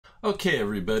Okay,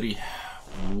 everybody,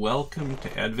 welcome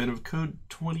to Advent of Code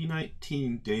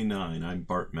 2019, Day 9. I'm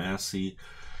Bart Massey,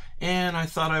 and I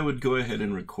thought I would go ahead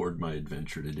and record my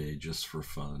adventure today just for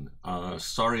fun.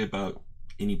 Sorry about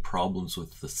any problems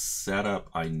with the setup.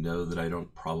 I know that I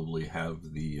don't probably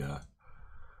have the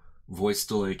voice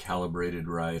delay calibrated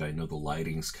right. I know the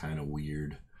lighting's kind of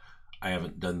weird. I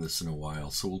haven't done this in a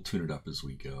while, so we'll tune it up as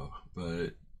we go.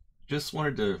 But just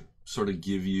wanted to sort of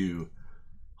give you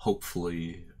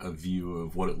hopefully a view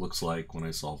of what it looks like when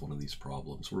I solve one of these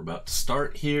problems. We're about to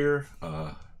start here.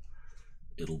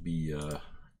 It'll be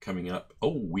coming up.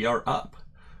 Oh, we are up.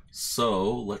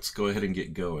 So let's go ahead and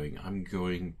get going. I'm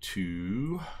going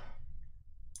to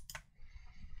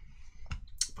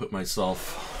put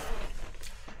myself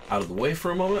out of the way for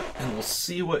a moment and we'll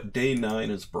see what day 9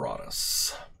 has brought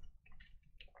us.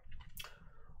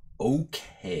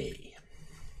 Okay.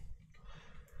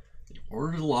 In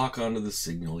order to lock onto the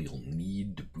signal, you'll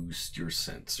need to boost your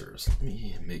sensors. Let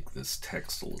me make this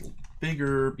text a little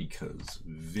bigger because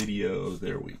video,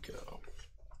 there we go.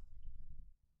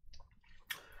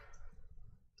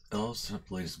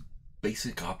 LSMPLAY's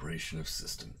basic operation of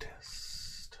system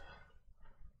test.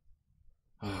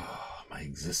 My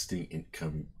existing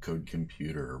income code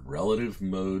computer, relative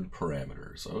mode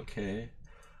parameters. Okay,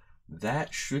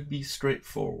 that should be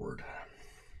straightforward.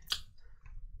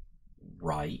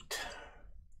 Right.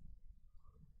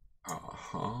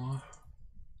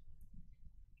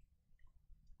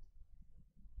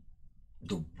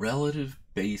 The relative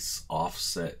base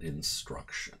offset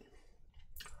instruction.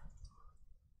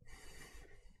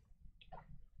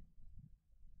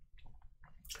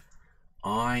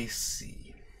 I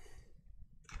see.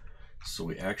 So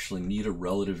we actually need a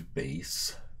relative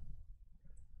base.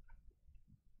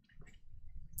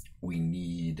 We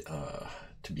need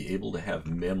to be able to have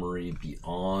memory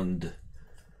beyond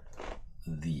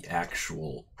the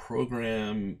actual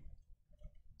program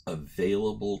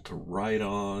available to write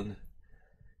on,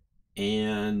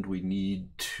 and we need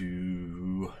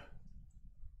to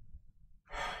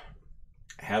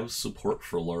have support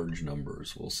for large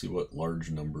numbers. We'll see what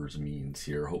large numbers means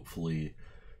here. Hopefully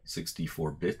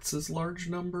 64 bits is large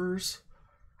numbers.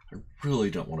 I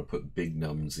really don't want to put big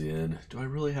nums in. Do I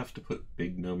really have to put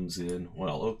big nums in?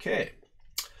 Well, okay.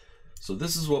 So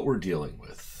this is what we're dealing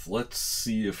with. Let's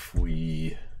see if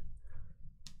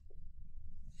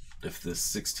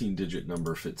this 16-digit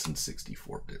number fits in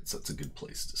 64 bits. That's a good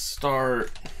place to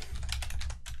start.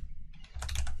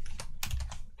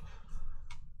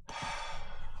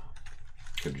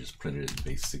 Could have just printed it in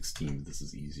base 16, but this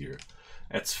is easier.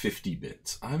 That's 50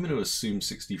 bits. I'm going to assume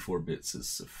 64 bits is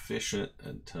sufficient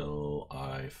until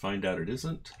I find out it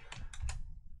isn't.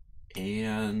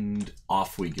 And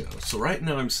off we go. So right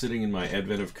now I'm sitting in my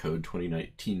Advent of Code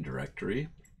 2019 directory.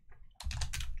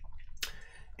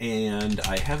 And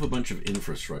I have a bunch of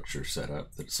infrastructure set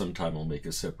up that sometime I'll make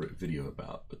a separate video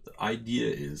about. But the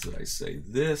idea is that I say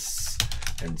this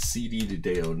and cd to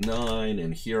day 09,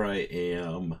 and here I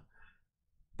am.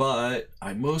 But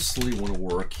I mostly want to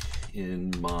work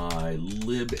in my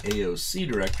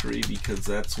libaoc directory because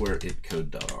that's where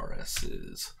itcode.rs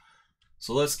is.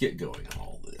 So let's get going on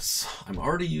all this. I'm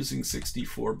already using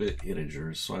 64-bit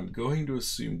integers, so I'm going to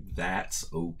assume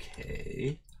that's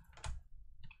okay.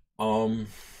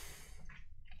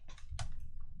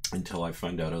 Until I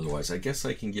find out otherwise. I guess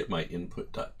I can get my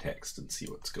input.txt and see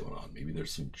what's going on. Maybe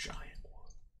there's some giant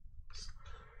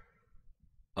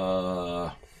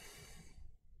ones.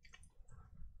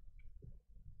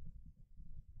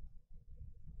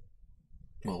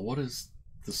 Well, what is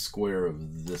the square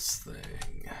of this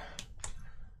thing?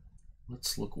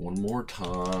 Let's look one more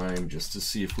time just to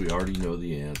see if we already know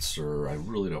the answer. I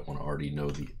really don't want to already know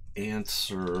the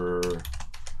answer.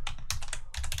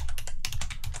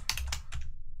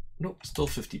 Nope, still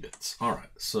 50 bits. All right,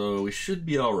 so we should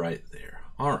be all right there.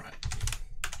 All right.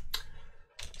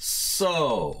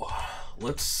 So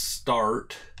let's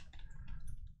start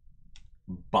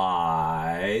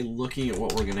by looking at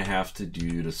what we're going to have to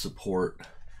do to support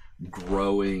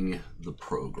growing the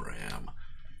program.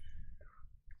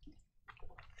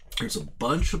 There's a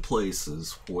bunch of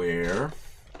places where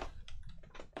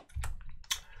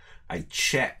I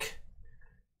check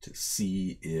to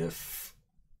see if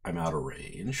I'm out of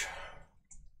range.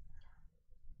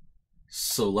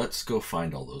 So let's go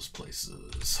find all those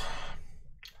places.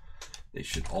 They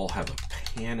should all have a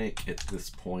panic at this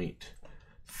point.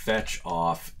 Fetch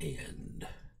off end.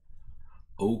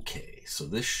 Okay, so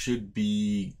this should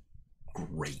be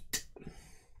great.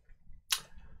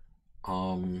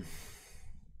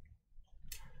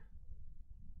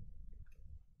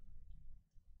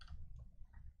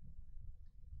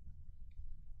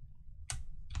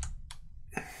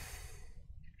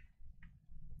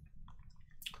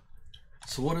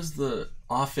 So what does the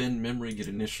off-end memory get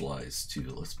initialized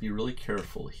to? Let's be really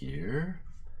careful here.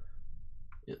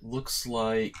 It looks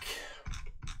like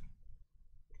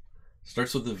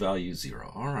starts with the value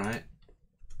 0. All right.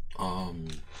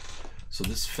 So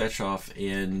this fetch off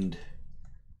end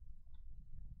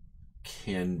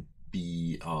can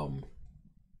be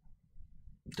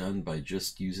done by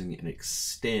just using an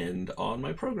extend on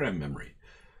my program memory.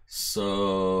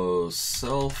 So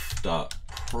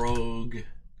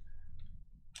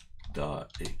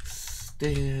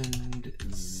self.prog.extend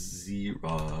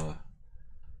 0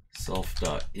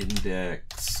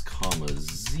 self.index comma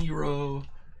 0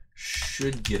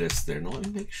 should get us there. Now let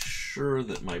me make sure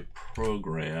that my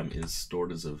program is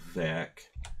stored as a vec.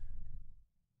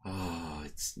 Oh,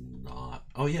 it's not.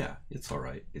 Oh yeah, it's all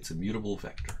right. It's a mutable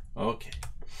vector. Okay.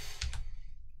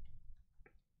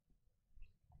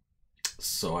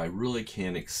 So I really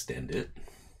can extend it.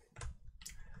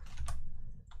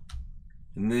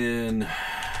 And then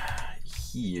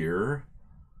here,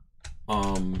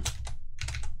 I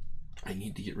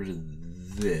need to get rid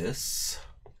of this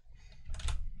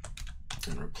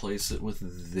and replace it with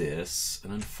this.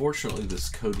 And unfortunately, this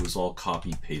code was all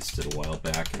copy pasted a while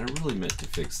back, and I really meant to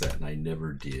fix that, and I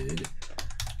never did.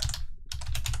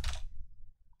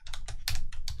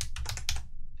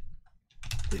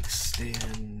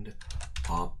 Extend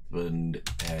opened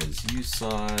as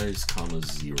usize, comma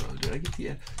 0. Did I get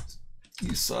the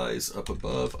usize up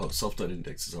above? Oh,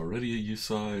 self.index is already a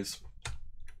usize.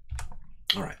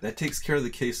 All right, that takes care of the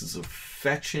cases of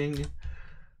fetching.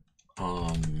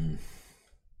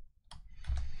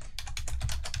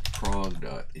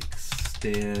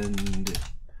 Prog.extend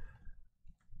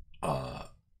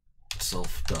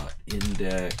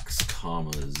self.index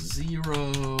comma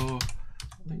 0.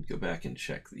 Let me go back and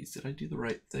check these. Did I do the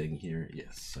right thing here?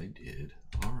 Yes, I did.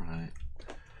 All right.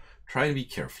 Try to be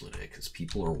careful today because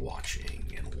people are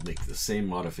watching, and we'll make the same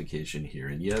modification here.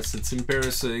 And yes, it's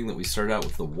embarrassing that we start out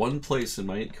with the one place in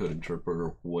my Intcode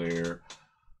interpreter where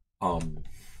I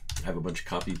have a bunch of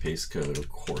copy paste code. Of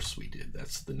course we did.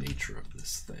 That's the nature of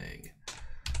this thing.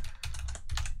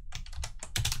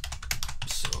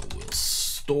 So we'll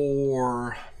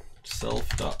store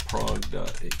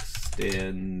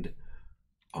self.prog.extend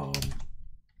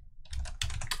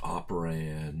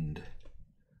operand.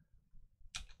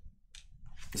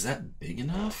 Is that big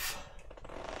enough?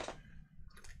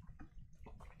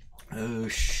 Oh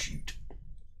shoot.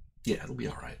 Yeah, it'll be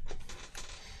all right.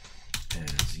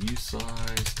 As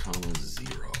usize, comma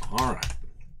 0. All right.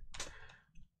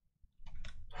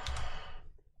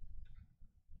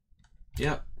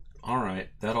 Yep. All right.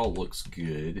 That all looks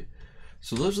good.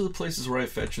 So those are the places where I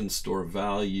fetch and store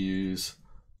values.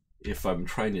 If I'm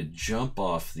trying to jump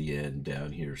off the end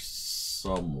down here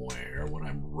somewhere when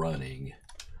I'm running,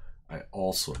 I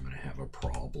also am going to have a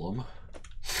problem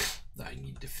that I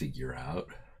need to figure out.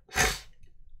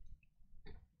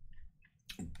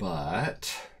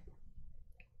 But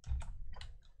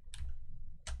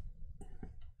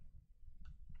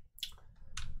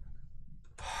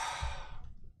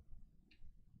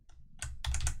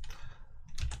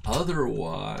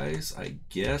otherwise, I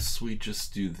guess we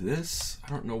just do this. I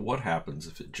don't know what happens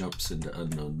if it jumps into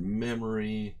unknown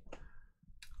memory,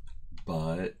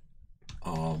 but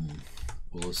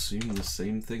we'll assume the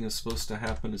same thing is supposed to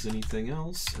happen as anything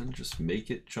else and just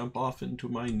make it jump off into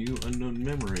my new unknown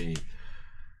memory.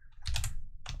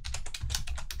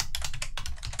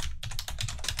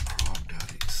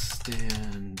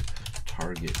 Prog.extend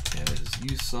target as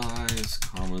usize,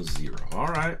 comma 0. All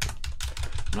right.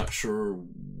 I'm not sure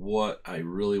what I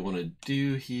really want to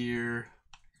do here.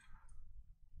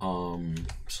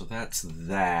 So that's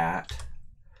that.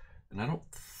 And I don't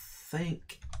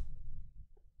think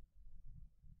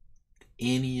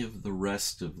any of the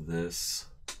rest of this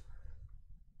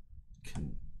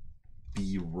can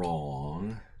be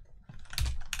wrong.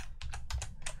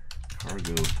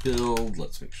 Cargo build.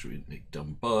 Let's make sure we didn't make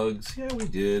dumb bugs. Yeah, we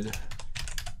did.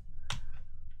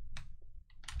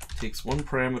 Takes one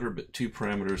parameter, but two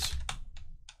parameters.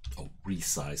 Oh,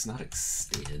 resize, not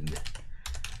extend.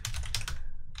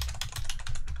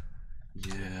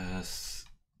 Yes.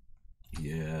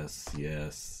 Yes,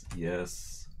 yes,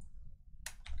 yes.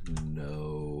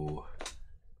 No.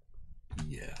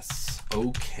 Yes.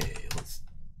 Okay, let's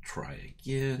try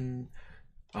again.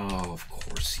 Oh, of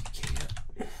course you can't.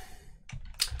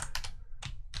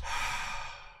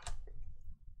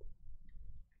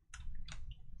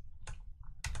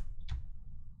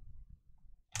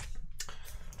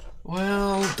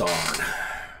 Well, darn.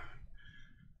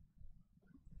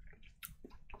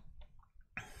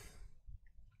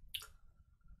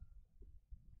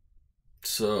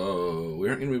 So we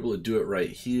aren't going to be able to do it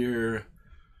right here.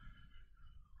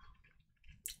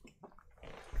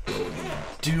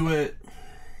 do it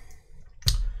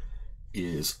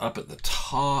is up at the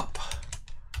top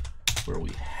where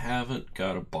we haven't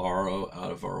got to borrow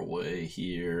out of our way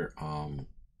here.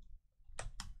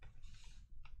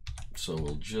 So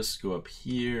we'll just go up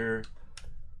here.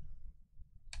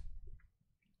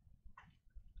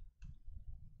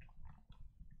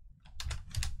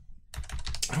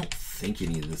 I don't think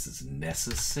any of this is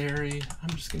necessary. I'm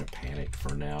just going to panic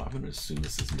for now. I'm going to assume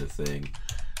this isn't a thing.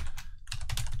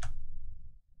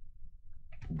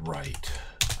 Right.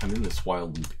 I'm in this while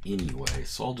loop anyway,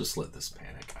 so I'll just let this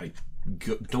panic. I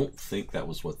don't think that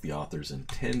was what the authors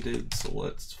intended, so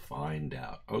let's find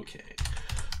out. Okay,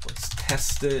 let's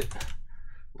test it,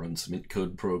 run some int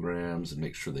code programs and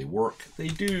make sure they work. They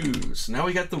do. So now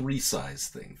we got the resize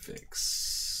thing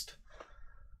fixed.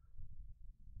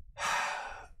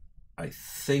 I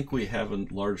think we have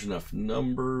large enough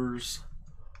numbers,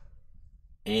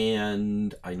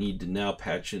 and I need to now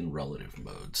patch in relative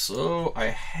mode. So I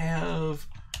have,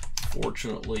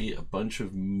 fortunately, a bunch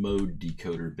of mode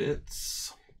decoder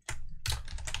bits.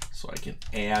 So I can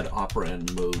add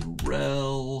operand mode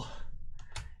rel.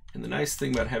 And the nice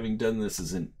thing about having done this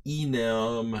as an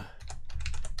enum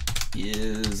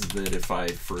is that if I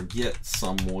forget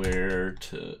somewhere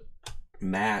to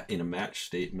in a match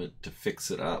statement to fix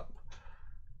it up,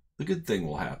 the good thing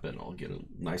will happen. I'll get a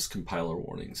nice compiler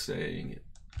warning saying it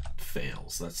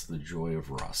fails. That's the joy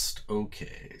of Rust.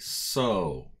 Okay,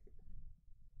 so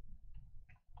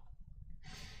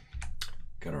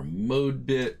got our mode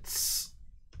bits.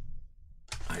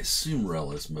 I assume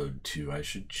rel is mode 2. I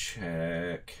should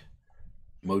check.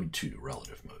 Mode 2,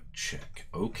 relative mode, check.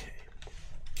 Okay.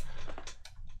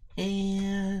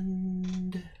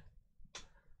 And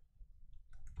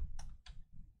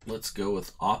let's go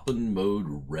with open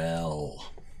mode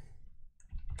rel.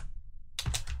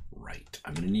 Right,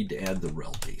 I'm going to need to add the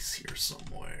rel base here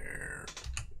somewhere.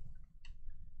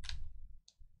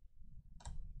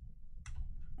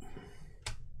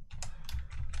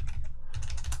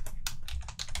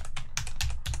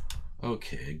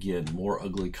 Okay, again, more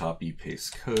ugly copy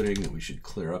paste coding that we should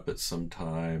clear up at some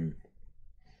time.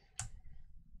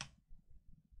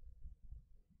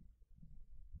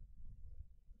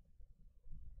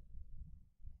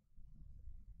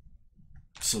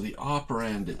 So the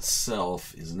operand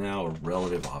itself is now a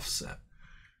relative offset.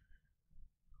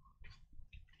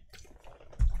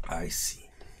 I see.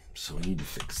 So we need to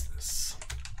fix this.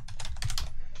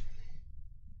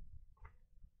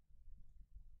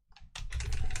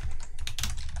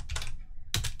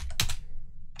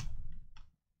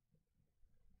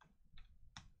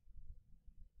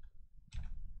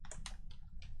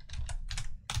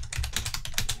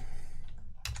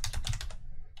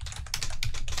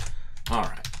 All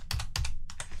right,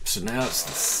 so now it's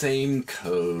the same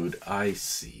code. I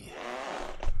see.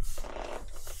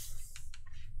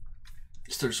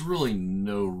 So there's really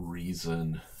no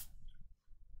reason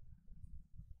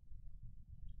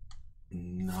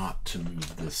not to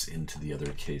move this into the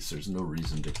other case. There's no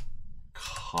reason to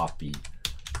copy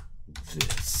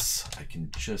this. I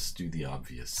can just do the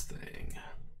obvious thing.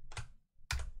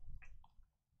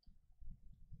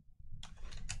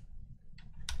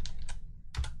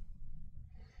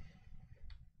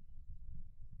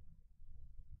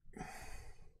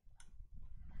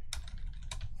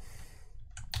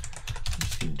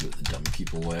 Do it the dumb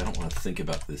people way. I don't want to think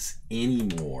about this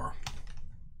anymore.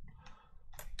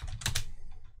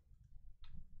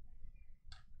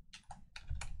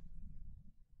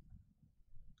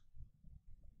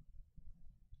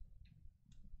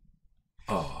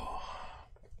 Oh.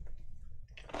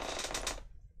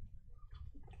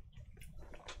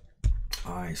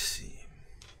 I see.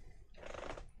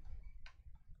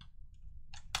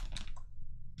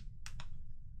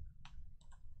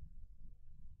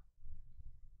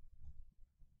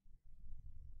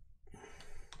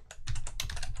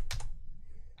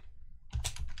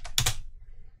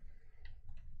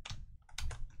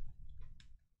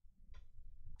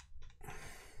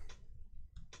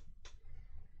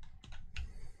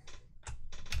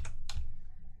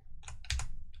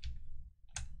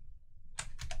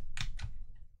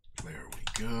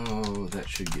 Go, that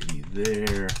should get me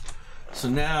there. So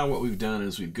now what we've done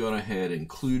is we've gone ahead and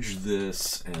kludged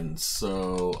this, and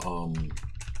so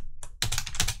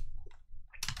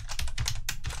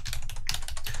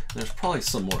there's probably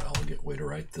some more elegant way to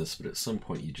write this, but at some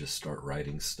point you just start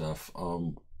writing stuff.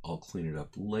 I'll clean it up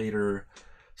later.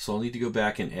 So I'll need to go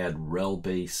back and add rel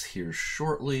base here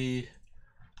shortly.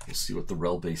 We'll see what the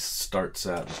rel base starts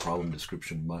at. The problem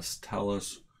description must tell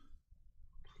us.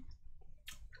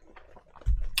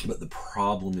 But the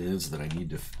problem is that I need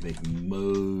to make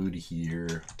mode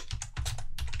here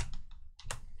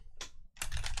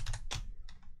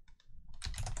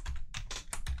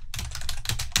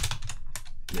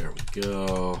There we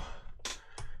go.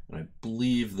 And I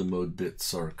believe the mode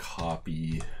bits are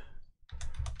copy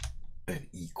and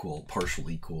equal, partial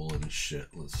equal and shit.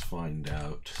 Let's find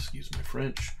out, excuse my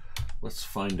French, let's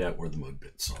find out where the mode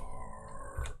bits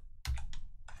are.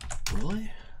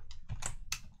 Really?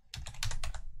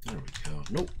 There we go.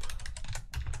 Nope.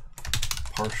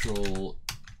 Partial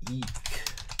eq,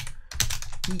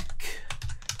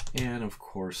 and of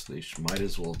course they might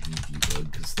as well be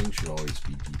debugged because things should always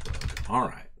be debugged. All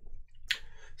right.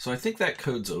 So I think that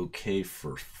code's okay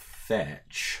for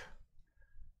fetch.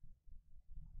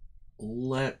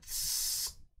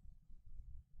 Let's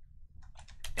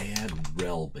add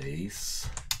rel base,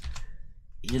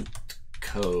 int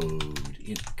code,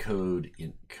 int code,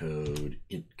 int code,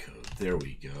 int code. There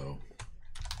we go.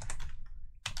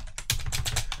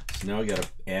 So now I got to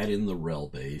add in the rel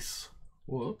base.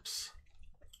 Whoops.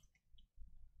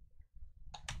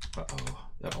 Uh-oh,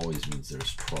 that always means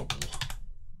there's trouble.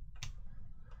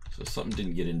 So something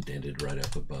didn't get indented right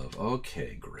up above.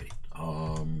 Okay, great.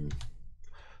 The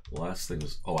last thing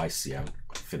was, oh, I see. I haven't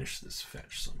finished this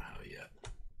fetch somehow yet.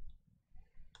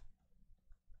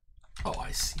 Oh,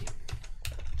 I see.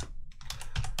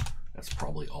 That's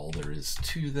probably all there is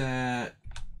to that.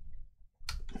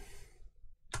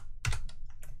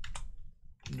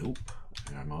 Nope.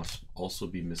 And I must also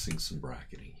be missing some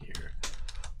bracketing here.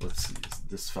 Let's see. Is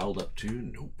this fouled up too?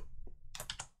 Nope.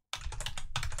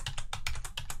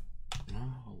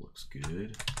 Oh, looks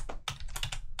good.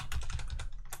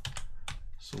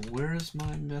 So where is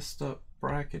my messed up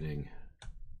bracketing?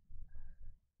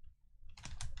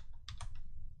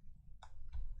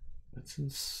 It's in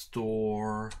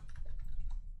store.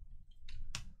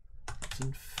 It's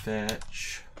in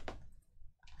fetch.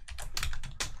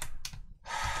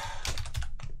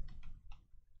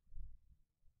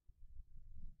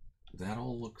 That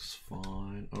all looks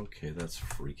fine. Okay, that's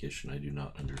freakish and I do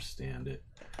not understand it.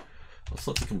 Let's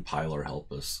let the compiler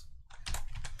help us.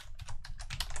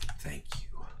 Thank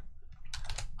you.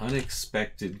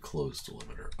 Unexpected close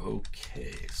delimiter.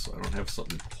 Okay, so I don't have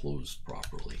something closed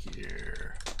properly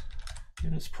here.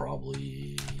 And it's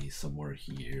probably somewhere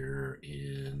here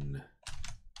in...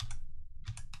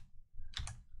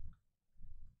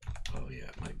 Oh yeah,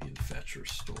 it might be in fetch or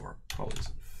store. Probably is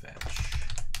in fetch.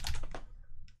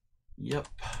 Yep.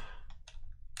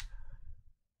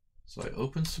 So I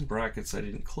opened some brackets I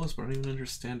didn't close, but I don't even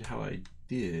understand how I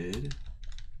did.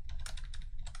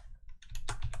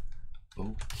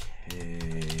 Okay.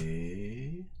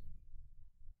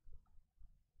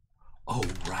 Oh,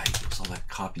 right. It was all that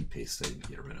copy paste I didn't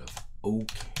get rid of.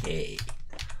 Okay.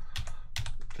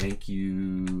 Thank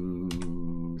you,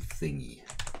 thingy.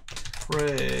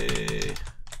 Hooray.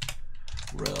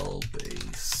 Rel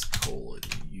base colon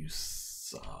use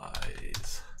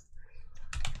size.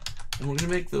 And we're going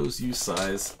to make those use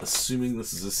size, assuming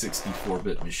this is a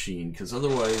 64-bit machine, because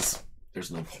otherwise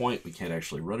there's no point. We can't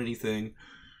actually run anything.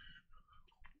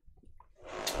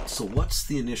 So what's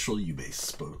the initial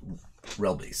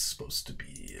rel base supposed to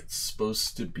be? It's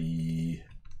supposed to be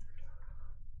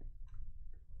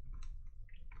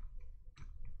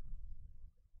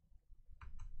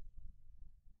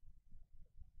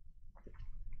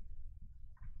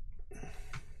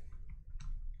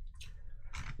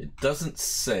it doesn't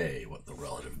say what the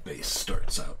relative base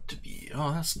starts out to be.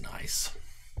 Oh, that's nice.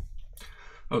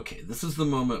 Okay, this is the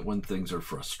moment when things are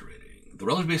frustrating. The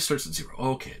relative base starts at 0.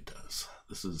 Okay, it does.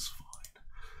 This is fine.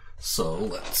 So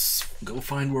let's go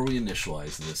find where we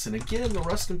initialize this. And again, the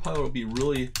Rust compiler will be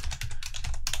really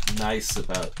nice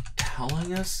about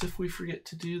telling us if we forget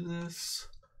to do this.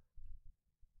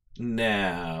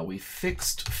 Now, we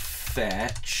fixed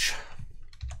fetch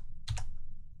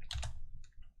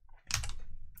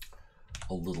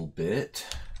a little bit.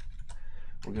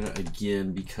 We're gonna,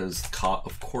 again, because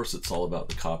of course it's all about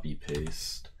the copy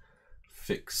paste,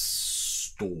 fix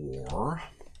store.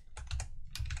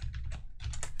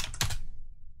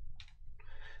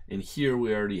 And here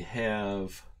we already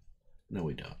have, no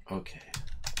we don't, okay.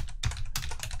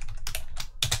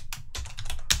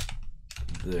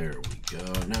 There we go.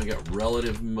 Now we got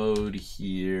relative mode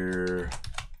here.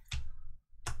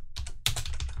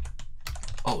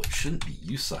 Oh, it shouldn't be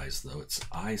U size though, it's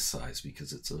I size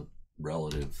because it's a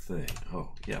relative thing.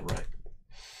 Oh, yeah, right.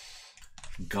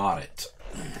 Got it.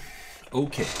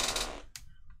 Okay.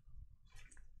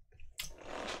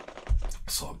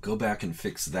 So I'll go back and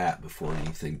fix that before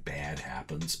anything bad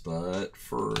happens, but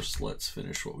first let's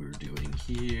finish what we were doing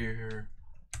here.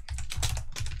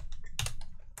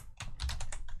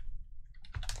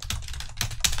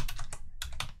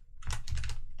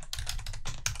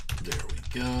 There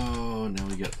we go. Now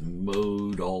we got the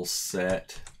mode all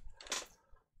set.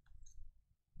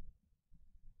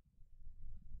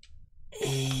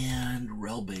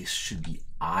 rel base should be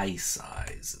I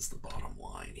size is the bottom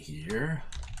line here.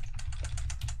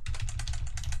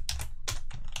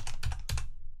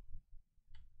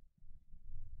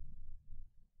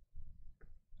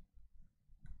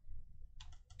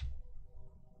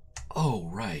 Oh,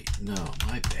 right. No,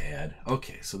 my bad.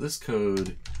 Okay, so this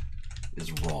code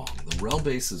is wrong. The rel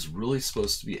base is really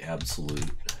supposed to be absolute.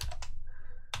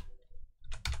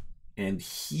 And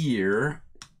here,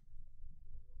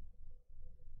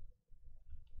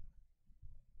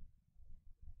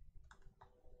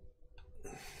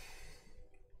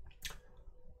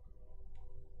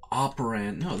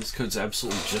 operand, no, this code's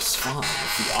absolutely just fine.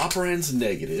 If the operand's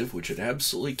negative, which it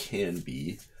absolutely can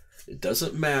be, it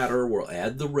doesn't matter. We'll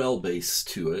add the rel base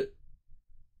to it.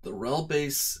 The rel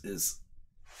base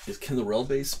can the rel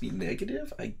base be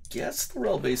negative? I guess the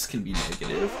rel base can be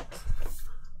negative.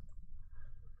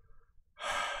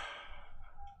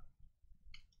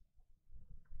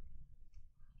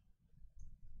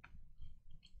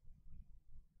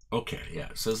 Okay, yeah,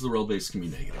 it says the rel base can be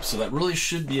negative. So that really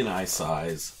should be an I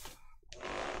size.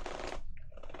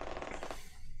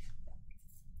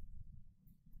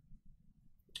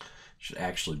 Should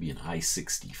actually be an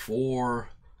I64.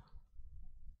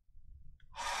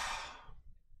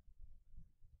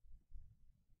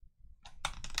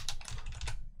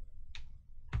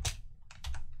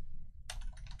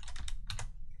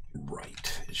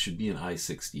 Right, it should be an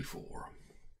I64.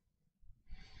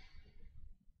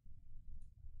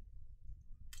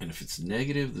 And if it's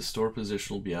negative, the store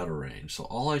position will be out of range. So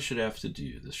all I should have to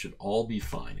do, this should all be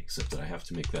fine, except that I have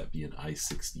to make that be an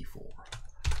I64.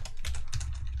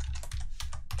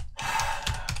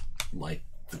 Like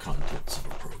the contents of a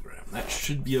program. That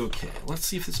should be okay. Let's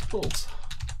see if this builds.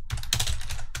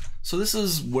 So this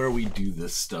is where we do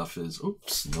this stuff is,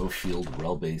 oops, no field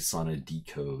rel base on a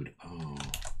decode. Oh.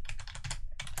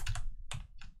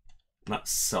 Not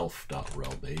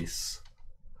self.relbase.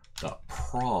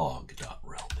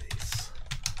 .prog.relbase.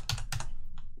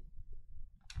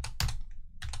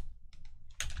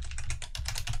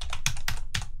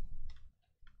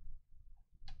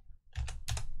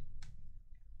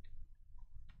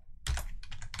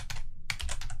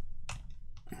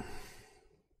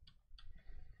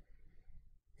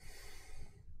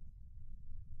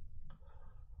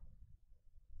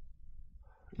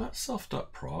 Not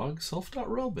self.prog,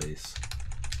 self.relbase.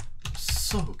 I'm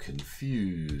so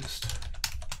confused.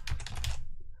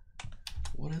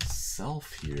 What is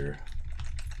self here?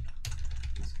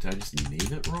 Did I just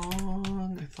name it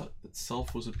wrong? I thought that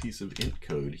self was a piece of int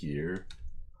code here.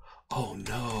 Oh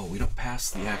no, we don't pass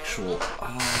the actual,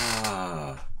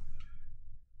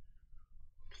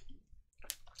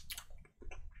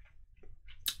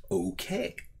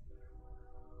 Okay.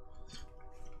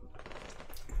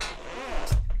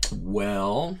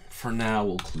 Well, for now,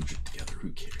 we'll kludge it together.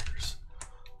 Who cares?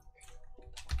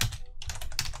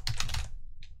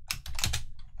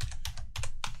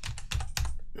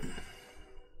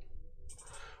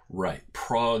 Right.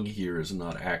 Prog here is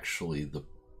not actually the...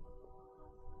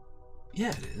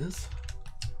 Yeah, it is.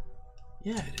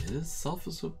 Yeah, it is. Self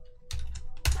is a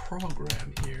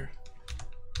program here.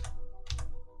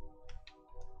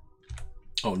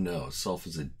 Oh, no. Self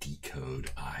is a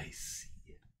decode. I see.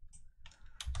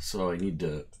 So I need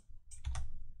to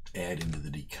add into the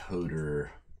decoder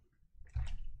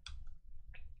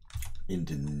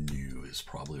into new is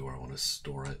probably where I want to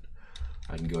store it.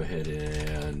 I can go ahead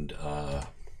and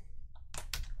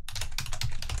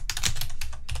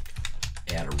add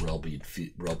a rel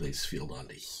base field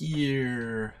onto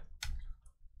here.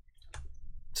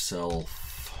 Self.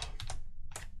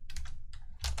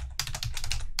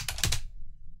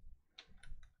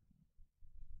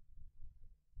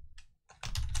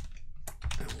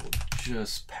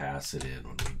 Just pass it in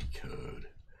when we decode,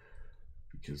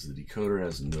 because the decoder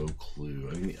has no clue.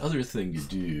 I mean, the other thing to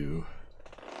do,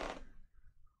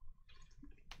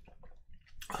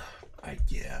 I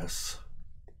guess,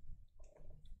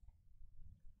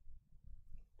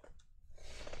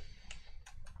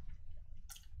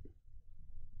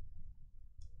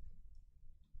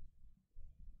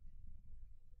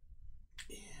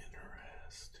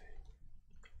 interesting.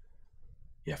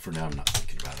 Yeah, for now I'm not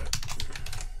thinking about it.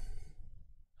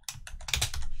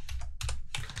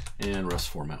 And Rust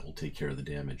format will take care of the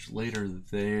damage later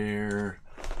there.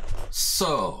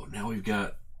 So now we've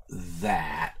got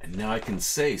that, and now I can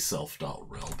say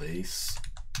self.relbase.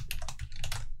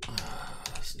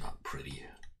 That's not pretty.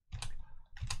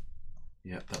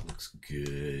 Yep, that looks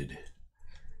good.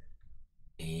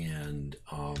 And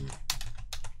when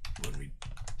we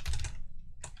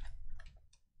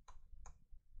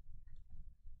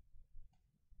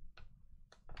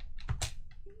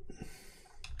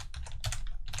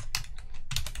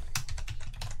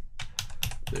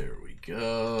There we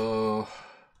go.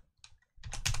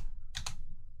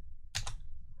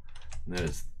 And that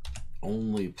is the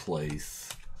only place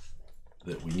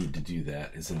that we need to do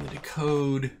that is in the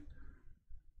decode.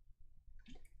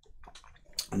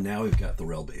 And now we've got the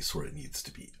rel base where it needs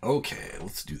to be. Okay,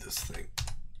 let's do this thing.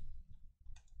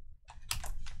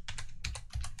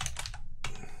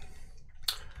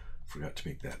 Forgot to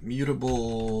make that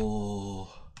mutable.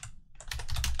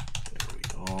 There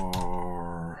we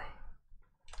are.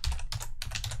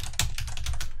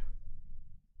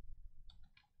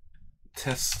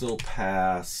 Test still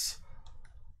pass.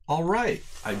 All right,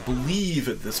 I believe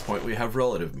at this point we have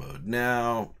relative mode.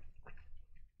 Now,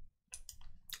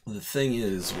 the thing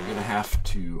is, we're gonna have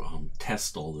to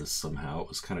test all this somehow. It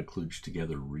was kind of kludged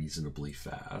together reasonably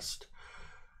fast.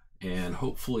 And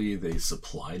hopefully they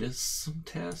supplied us some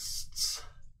tests.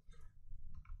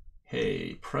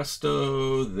 Hey,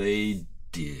 presto, they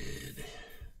did.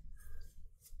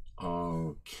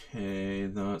 Okay,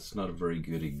 no, it's not a very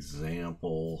good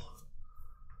example.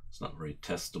 It's not very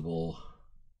testable.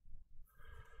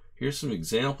 Here's some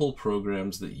example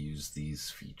programs that use these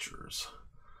features.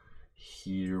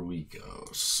 Here we go.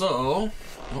 So,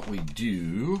 what we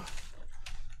do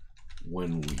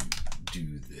when we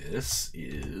do this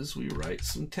is we write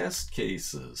some test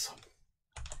cases.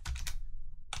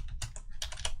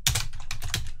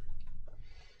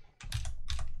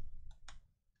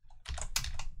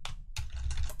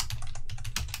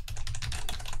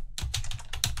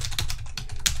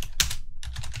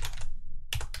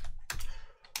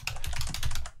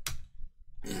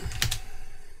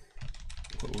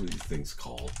 What were these things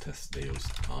called? Test Deos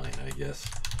 9, I guess.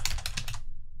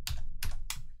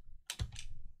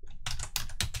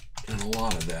 And a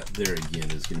lot of that there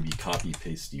again is going to be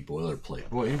copy-pasty boilerplate.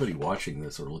 Boy, anybody watching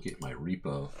this or looking at my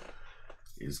repo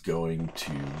is going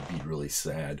to be really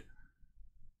sad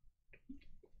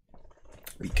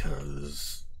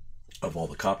because of all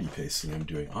the copy-pasting I'm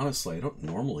doing. Honestly, I don't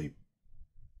normally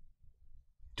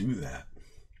do that.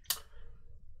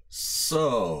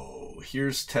 So,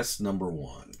 here's test number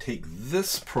 1. Take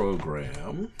this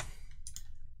program.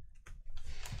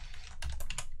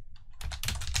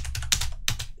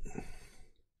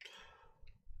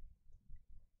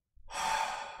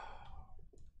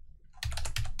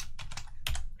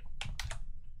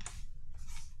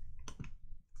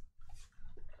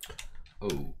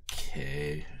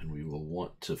 Okay, and we will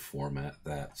want to format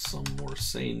that some more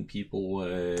sane people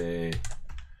way.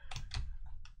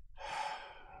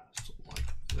 Something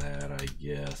like that, I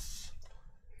guess.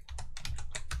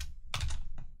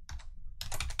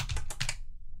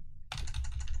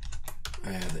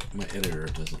 My editor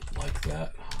doesn't like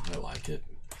that. I like it.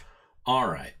 All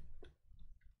right.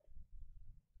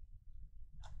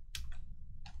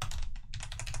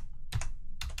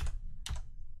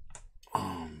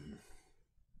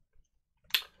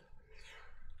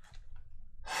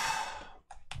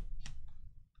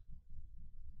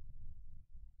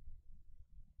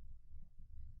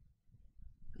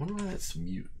 I wonder why that's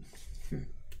mute.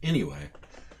 Anyway.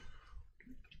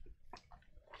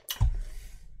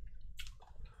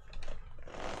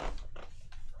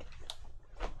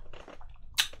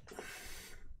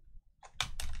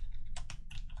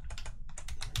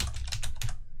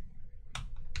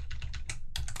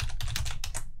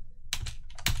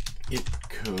 Int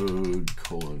code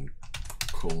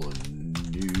colon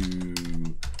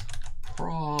new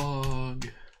prog.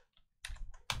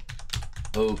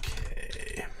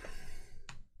 Okay.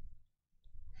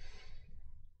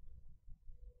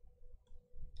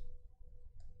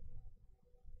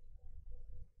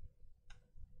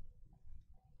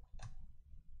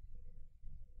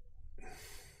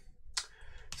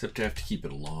 Except I have to keep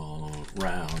it long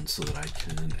round so that I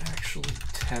can actually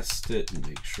test it and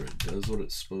make sure it does what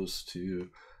it's supposed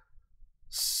to.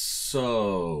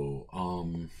 So,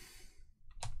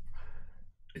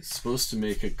 it's supposed to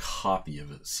make a copy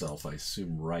of itself, I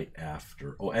assume, right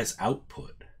after. Oh, as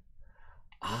output.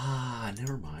 Ah,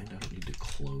 never mind. I don't need to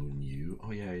clone you.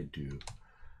 Oh, yeah, I do.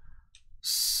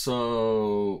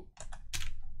 So,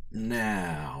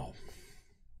 now,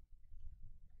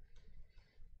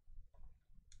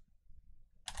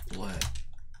 let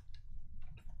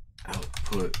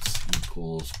outputs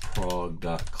equals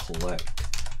prog.collect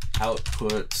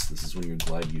outputs. This is when you're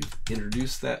glad you've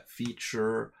introduced that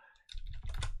feature.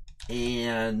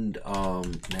 And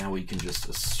now we can just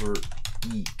assert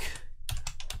eq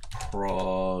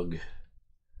prog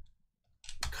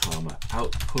comma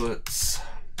outputs.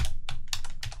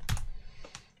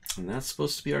 And that's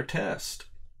supposed to be our test.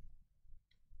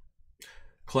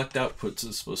 Collect outputs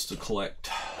is supposed to collect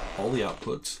all the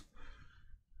outputs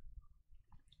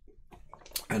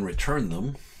and return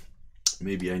them.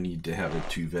 Maybe I need to have a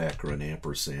 2vac or an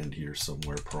ampersand here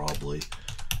somewhere, probably.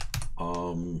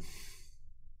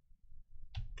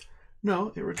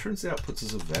 No, it returns the outputs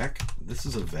as a vec. This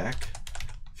is a vec.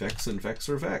 Vex and vex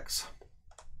are vex.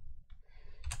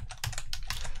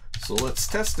 So let's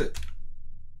test it.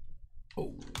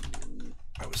 Oh,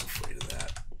 I was afraid of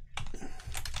that.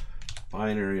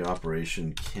 Binary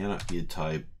operation cannot be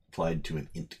applied to an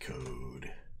int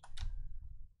code.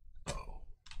 Oh,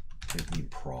 I didn't mean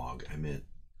prog, I meant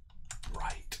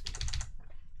right.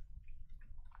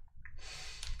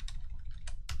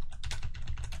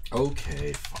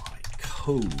 Okay, fine.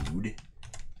 Code,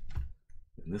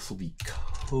 and this will be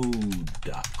code.clone,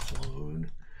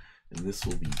 and this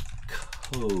will be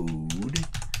code,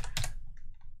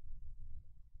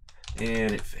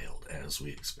 and it failed as we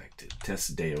expected.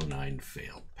 Test day 09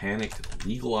 failed. Panicked,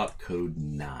 illegal opcode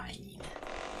 9.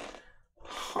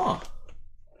 Huh.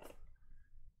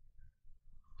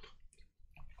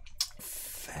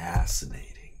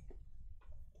 Fascinating.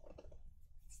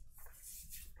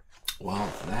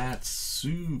 Well, that's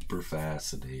super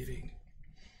fascinating.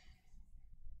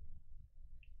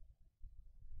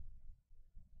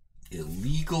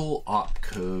 Illegal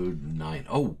opcode 9.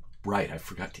 Oh, right. I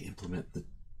forgot to implement the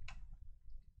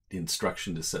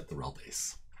instruction to set the rel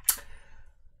base.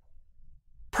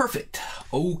 Perfect.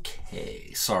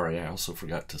 Okay. Sorry, I also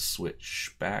forgot to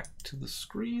switch back to the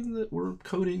screen that we're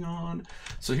coding on.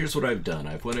 So here's what I've done.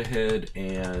 I've went ahead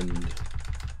and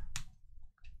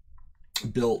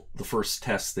built the first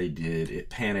test they did. It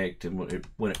panicked, and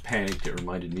when it panicked, it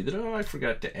reminded me that, oh, I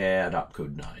forgot to add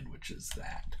opcode 9, which is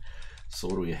that. So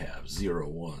what do we have? 0,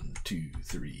 1, 2,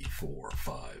 3, 4,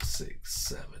 5, 6,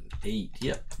 7, 8.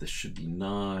 Yep, this should be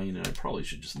 9, and I probably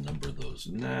should just number those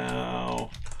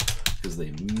now because they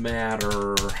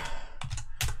matter.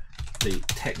 They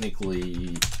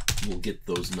technically will get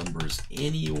those numbers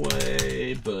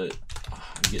anyway, but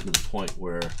I'm getting to the point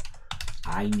where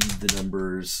I need the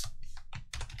numbers.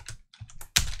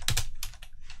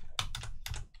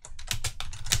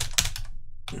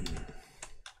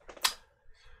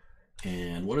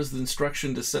 And what is the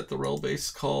instruction to set the rel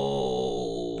base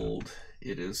called?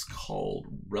 It is called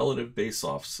relative base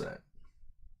offset.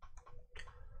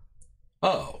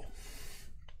 Oh,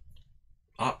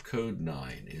 opcode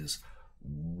 9 is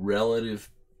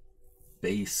relative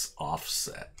base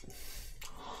offset.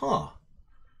 Huh.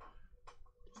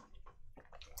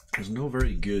 There's no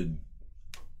very good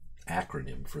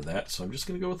acronym for that, so I'm just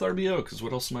going to go with RBO, because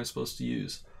what else am I supposed to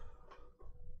use?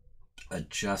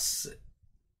 Adjusts it.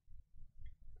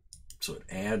 So it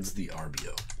adds the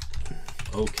RBO.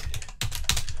 Okay.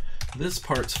 This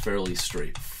part's fairly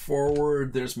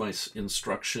straightforward. There's my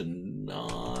instruction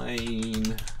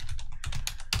 9.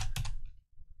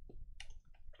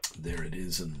 There it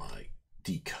is in my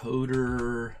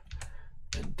decoder.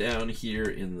 And down here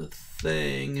in the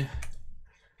thing,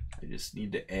 I just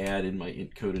need to add in my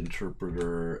intcode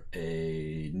interpreter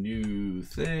a new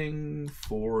thing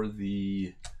for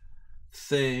the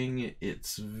thing.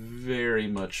 It's very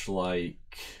much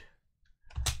like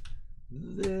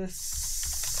this.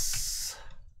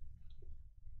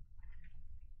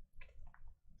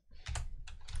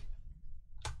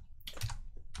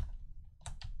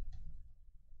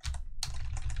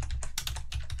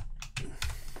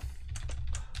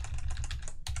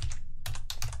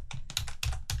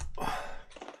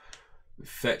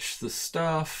 Fetch the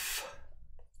stuff.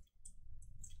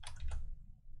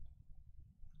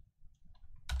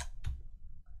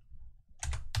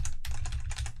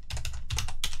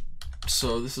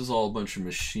 So this is all a bunch of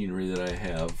machinery that I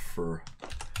have for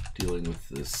dealing with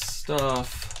this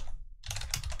stuff.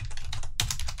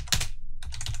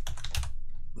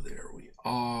 There we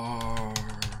are.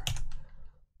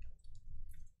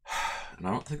 And I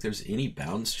don't think there's any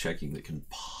bounds checking that can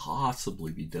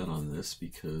possibly be done on this,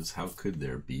 because how could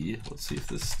there be? Let's see if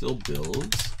this still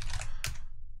builds.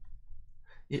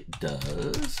 It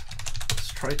does. Let's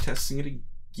try testing it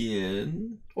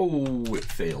again. Oh, it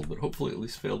failed, but hopefully at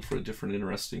least failed for a different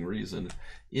interesting reason.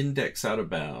 Index out of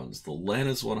bounds. The len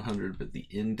is 100, but the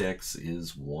index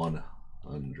is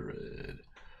 100.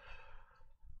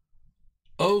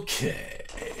 Okay.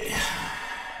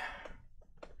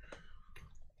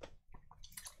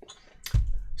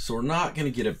 So we're not going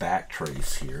to get a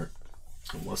backtrace here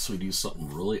unless we do something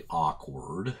really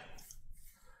awkward.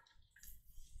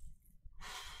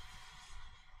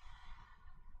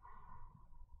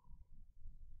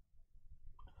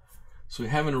 So we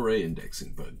have an array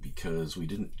indexing bug because we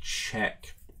didn't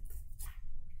check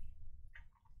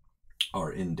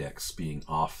our index being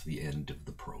off the end of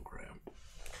the program.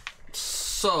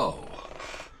 So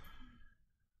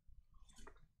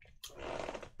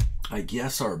I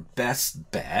guess our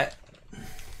best bet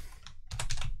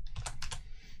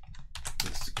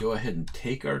is to go ahead and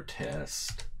take our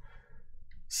test,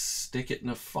 stick it in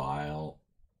a file,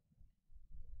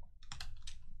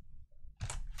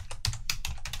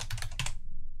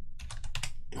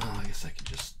 well, I guess I could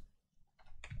just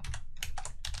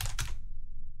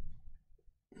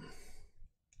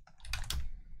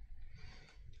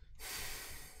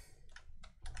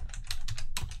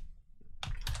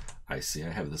I see, I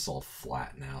have this all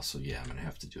flat now, so yeah, I'm gonna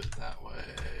have to do it that way.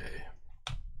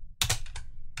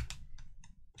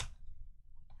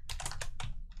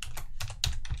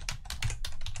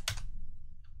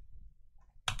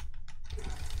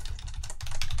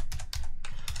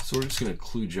 So we're just gonna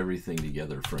kludge everything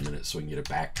together for a minute so we can get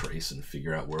a backtrace and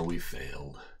figure out where we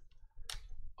failed.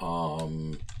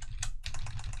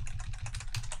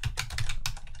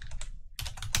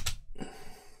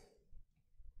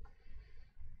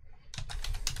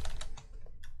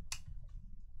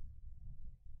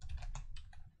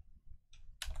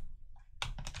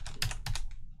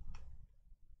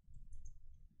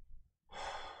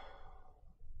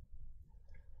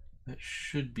 That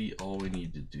should be all we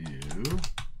need to do.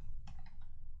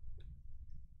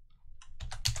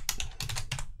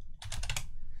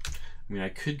 I mean, I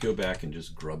could go back and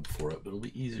just grub for it, but it'll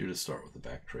be easier to start with the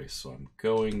backtrace. So I'm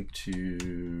going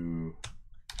to,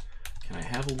 can I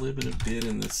have a lib and a bin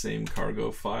in the same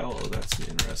cargo file? Oh, that's an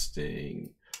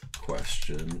interesting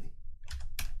question.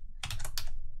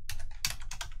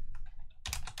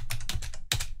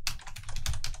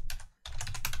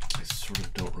 I sort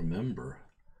of don't remember.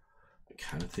 I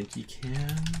kind of think you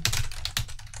can.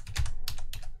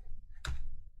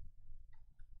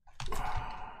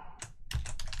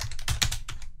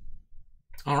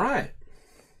 All right.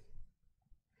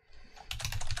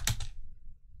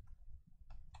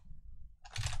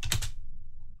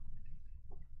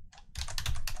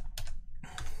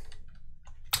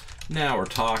 Now we're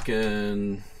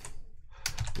talking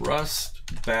Rust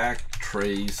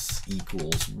backtrace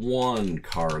equals 1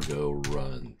 cargo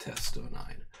run test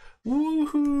 09.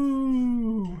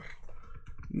 Woohoo!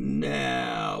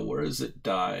 Now, where is it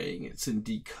dying? It's in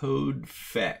decode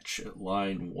fetch at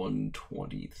line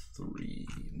 123.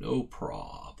 No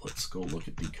prob. Let's go look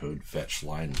at decode fetch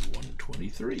line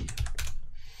 123.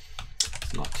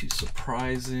 It's not too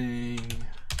surprising.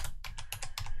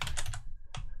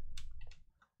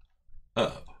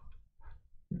 Oh.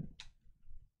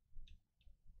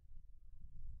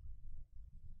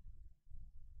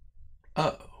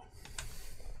 Oh.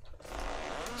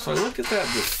 So I looked at that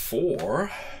before.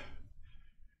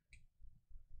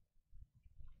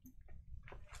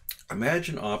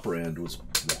 Imagine operand was 1.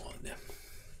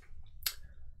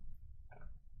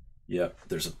 Yep,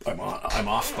 there's a I'm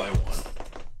off by 1.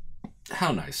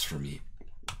 How nice for me.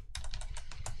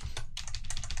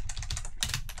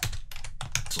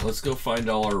 So let's go find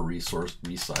all our resource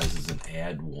resizes and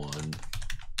add 1.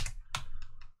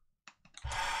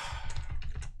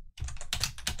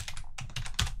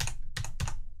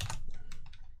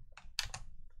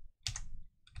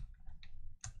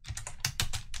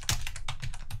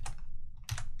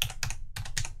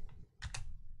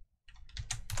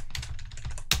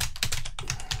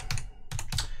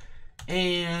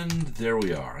 And there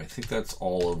we are. I think that's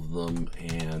all of them,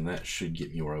 and that should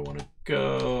get me where I want to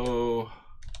go.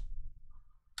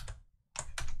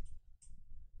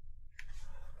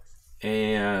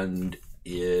 And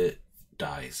it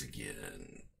dies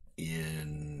again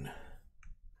in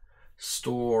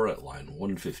store at line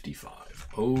 155.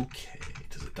 Okay,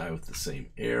 does it die with the same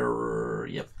error?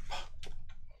 Yep.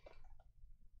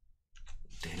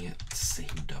 Dang it, same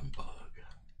dumb bug.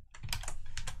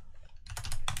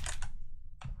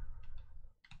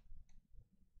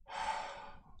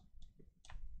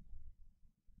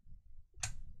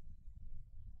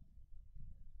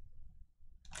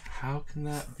 How can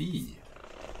that be?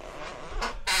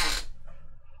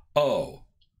 Oh.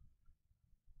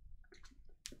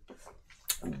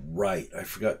 Right, I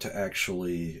forgot to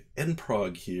actually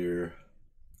nprog here.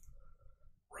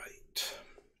 Right.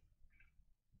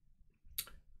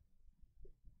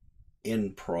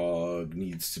 Nprog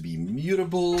needs to be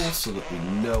mutable so that we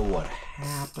know what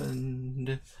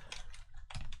happened.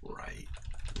 Right.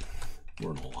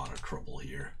 We're in a lot of trouble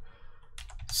here.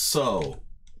 So,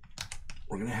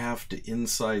 we're going to have to,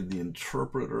 inside the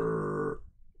interpreter,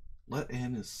 let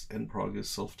n is nprog is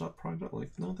self.prog.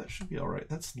 Like, no, that should be all right.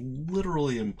 That's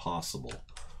literally impossible.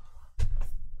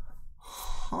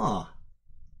 Huh.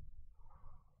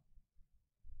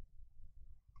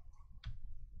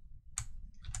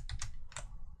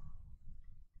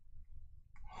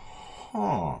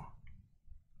 Huh.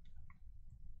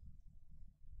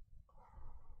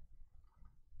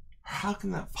 how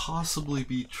can that possibly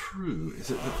be true? Is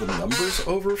it that the numbers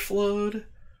overflowed?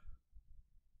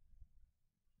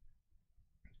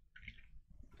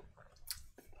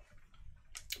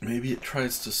 Maybe it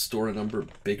tries to store a number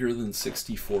bigger than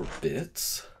 64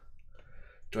 bits?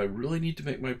 Do I really need to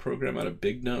make my program out of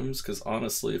big nums? Because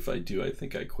honestly, if I do, I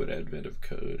think I quit Advent of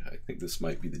Code. I think this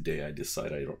might be the day I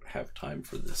decide I don't have time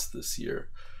for this year.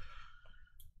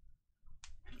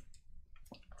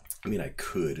 I mean, I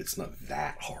could. It's not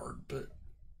that hard, but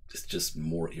it's just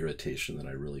more irritation than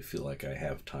I really feel like I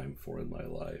have time for in my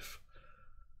life.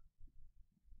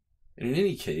 And in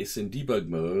any case, in debug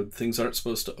mode, things aren't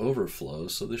supposed to overflow,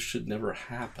 so this should never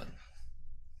happen.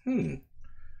 Hmm.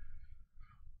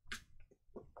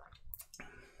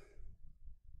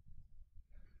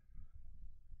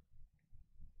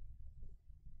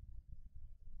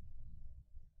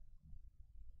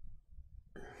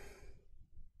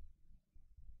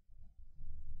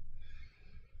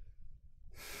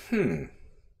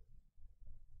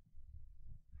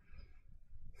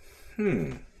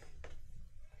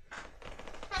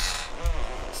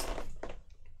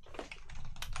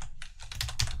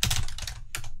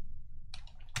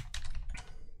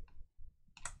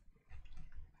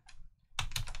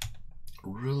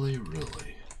 Really?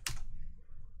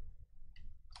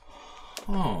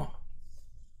 Huh.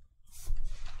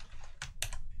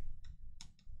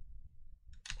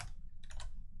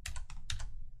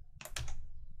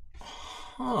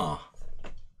 Huh.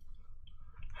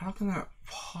 How can that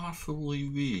possibly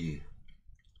be?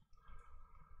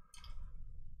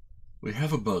 We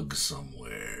have a bug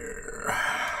somewhere.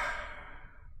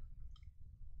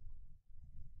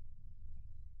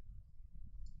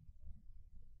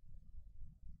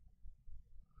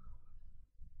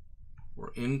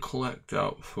 We're in collect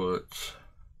output.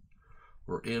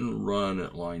 We're in run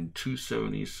at line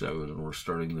 277, and we're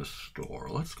starting the store.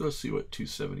 Let's go see what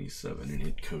 277 in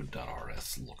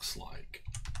hitcode.rs looks like.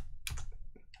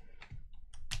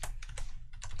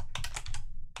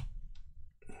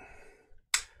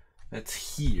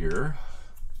 That's here.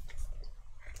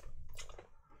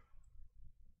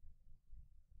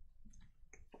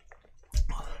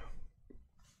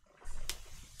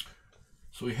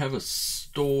 So we have a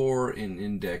store in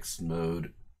indexed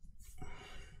mode.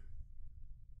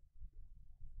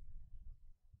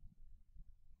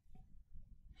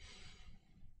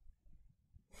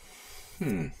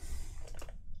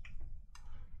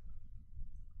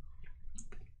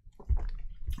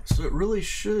 So it really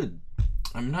should.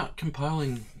 I'm not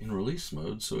compiling in release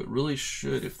mode, so it really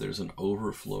should, if there's an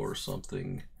overflow or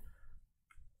something,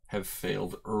 have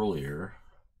failed earlier.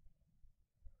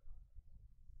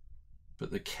 But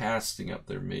the casting up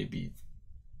there may be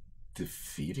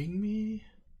defeating me?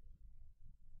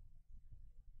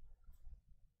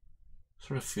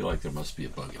 Sort of feel like there must be a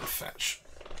bug in fetch.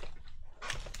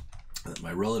 That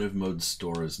my relative mode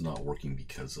store is not working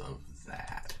because of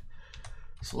that.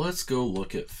 So let's go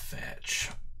look at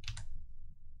fetch.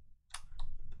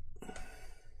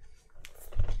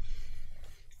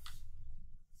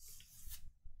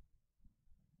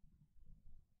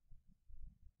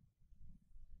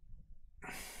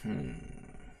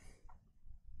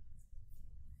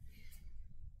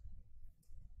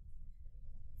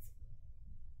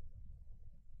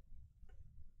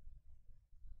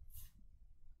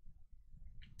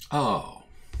 Oh,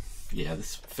 yeah,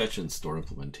 this fetch and store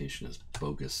implementation is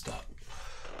bogus up.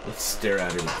 Let's stare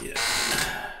at it again.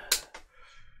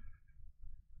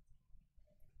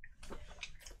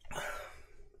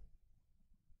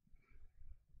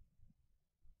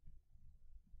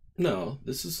 No,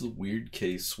 this is the weird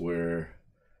case where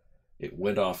it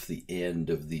went off the end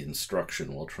of the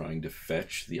instruction while trying to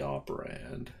fetch the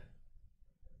operand.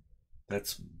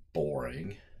 That's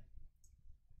boring.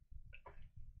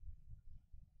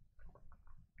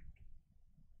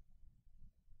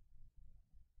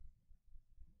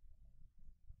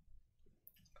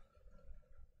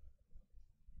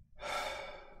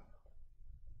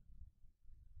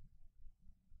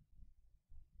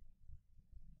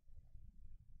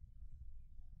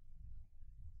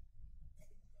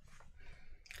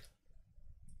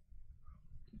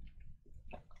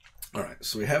 All right,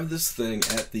 so we have this thing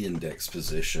at the index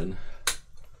position.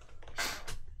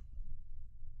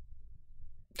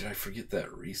 Did I forget that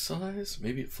resize?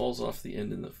 Maybe it falls off the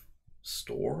end in the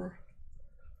store?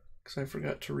 Because I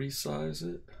forgot to resize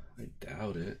it? I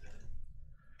doubt it.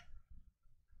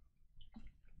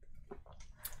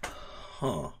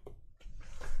 Huh.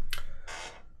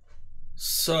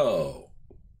 So,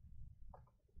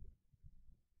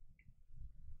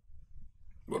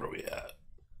 what are we at?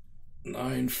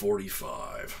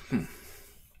 9:45.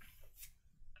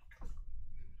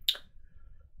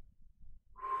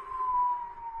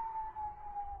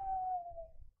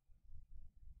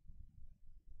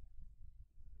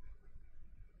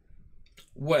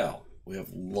 Well, we have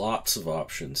lots of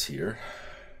options here.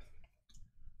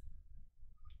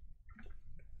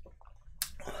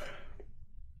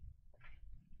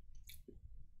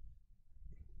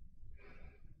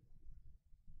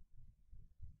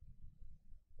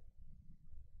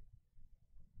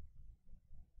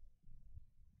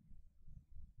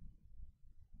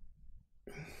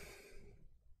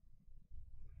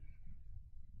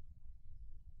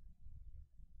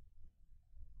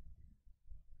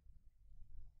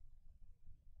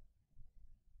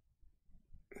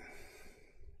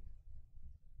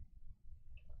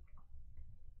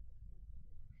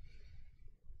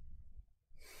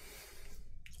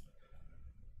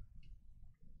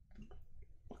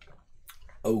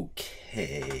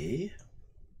 Okay.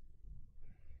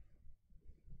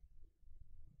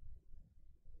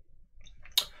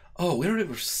 Oh, we don't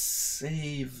ever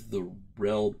save the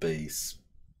rel base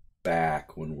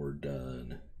back when we're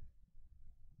done.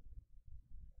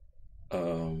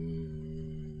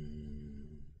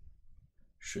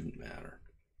 Shouldn't matter.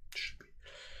 Should be.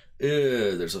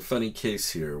 There's a funny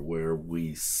case here where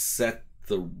we set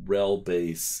the rel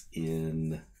base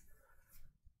in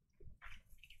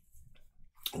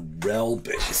rel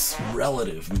base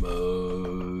relative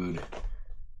mode,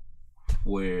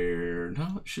 where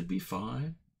no, it should be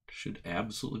fine. Should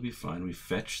absolutely be fine. We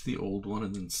fetch the old one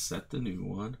and then set the new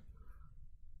one.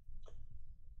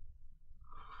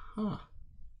 Huh.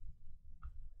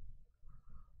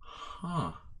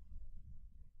 Huh.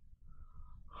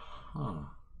 Huh.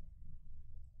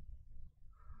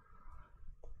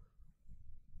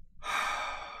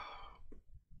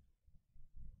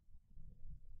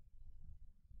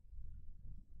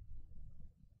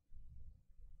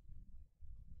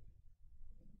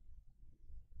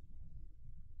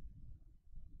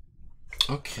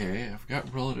 Okay, I've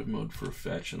got relative mode for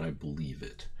fetch, and I believe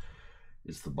it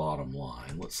is the bottom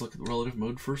line. Let's look at the relative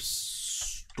mode for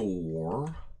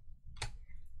store.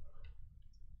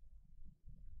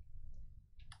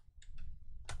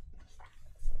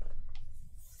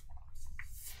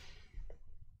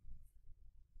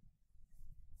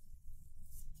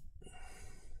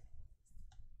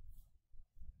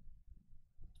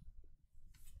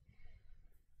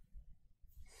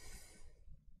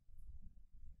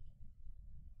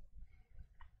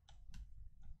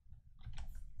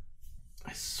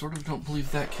 I sort of don't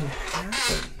believe that can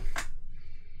happen.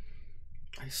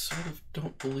 I sort of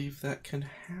don't believe that can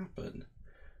happen.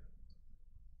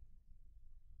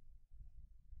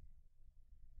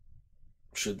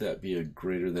 Should that be a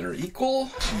greater than or equal?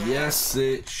 Yes,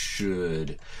 it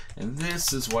should. And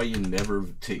this is why you never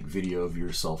take video of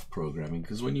yourself programming,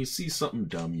 because when you see something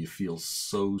dumb, you feel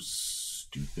so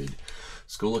stupid.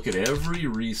 Let's go look at every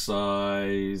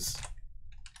resize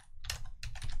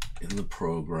in the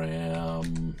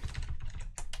program.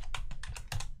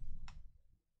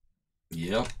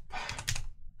 Yep.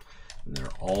 And they're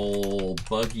all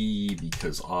buggy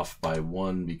because off by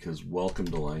 1, because welcome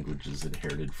to languages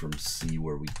inherited from C,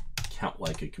 where we count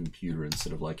like a computer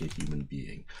instead of like a human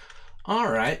being.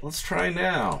 All right, let's try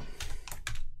now.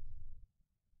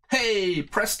 Hey,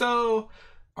 presto!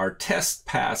 Our test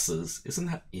passes. Isn't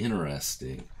that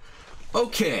interesting?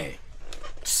 Okay.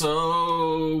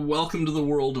 So, welcome to the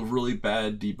world of really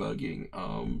bad debugging.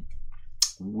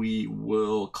 We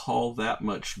will call that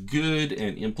much good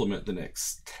and implement the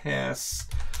next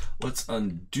test. Let's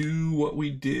undo what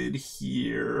we did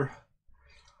here.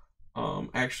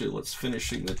 Actually, let's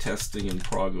finishing the testing in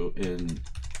Prago in,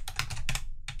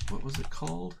 what was it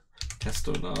called?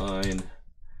 Test09,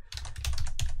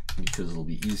 because it'll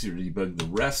be easier to debug the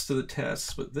rest of the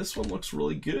tests, but this one looks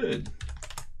really good.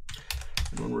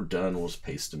 And when we're done, we'll just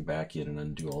paste them back in and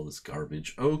undo all this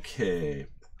garbage. Okay.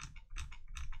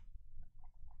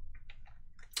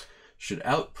 Should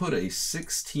output a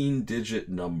 16-digit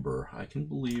number. I can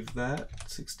believe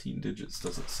that. 16 digits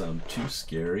doesn't sound too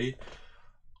scary.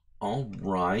 All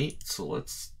right, so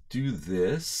let's do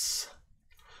this.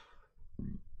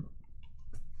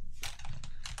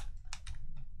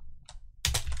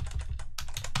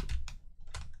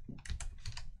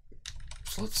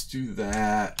 So let's do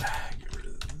that. Get rid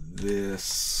of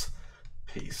this.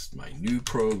 Paste my new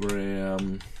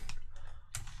program.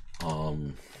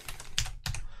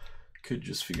 Could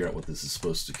just figure out what this is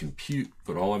supposed to compute,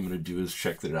 but all I'm going to do is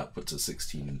check that it outputs a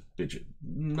 16-digit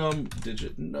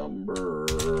number.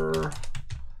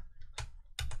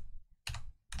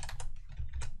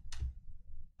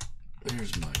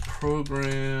 There's my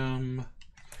program.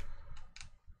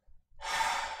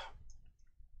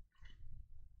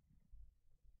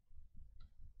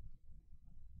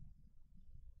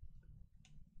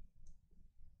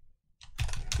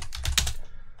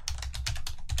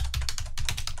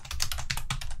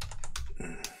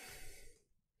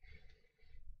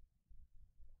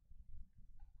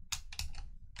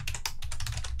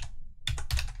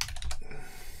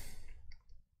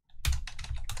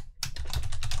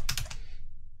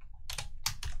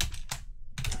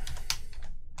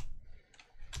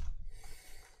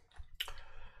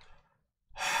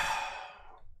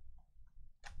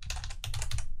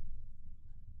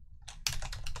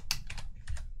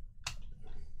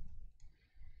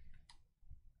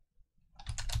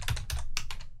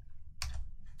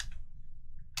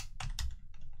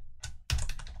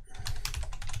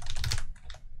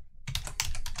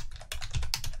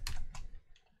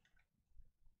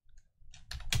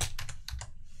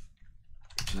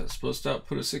 That's supposed to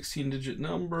output a 16-digit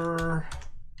number.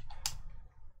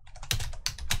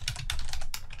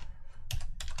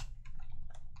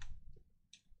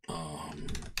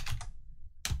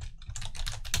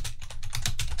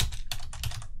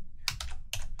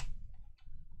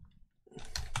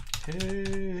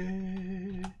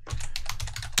 Okay.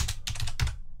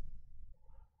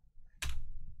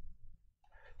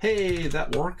 Hey,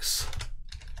 that works.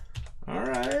 All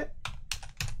right.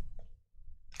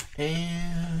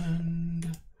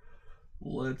 And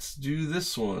let's do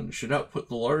this one. Should output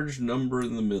the large number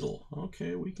in the middle.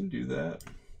 Okay, we can do that.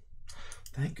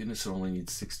 Thank goodness it only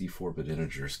needs 64-bit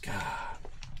integers. God.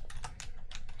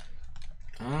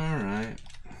 All right.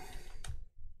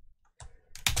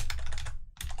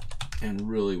 And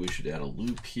really, we should add a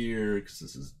loop here because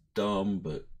this is dumb,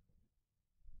 but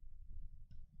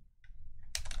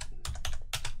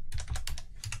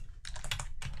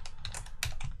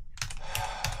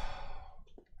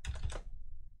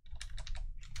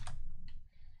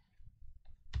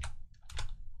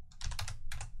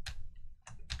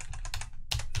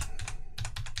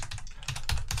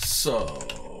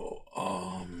so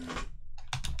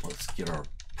let's get our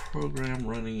program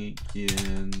running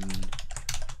again.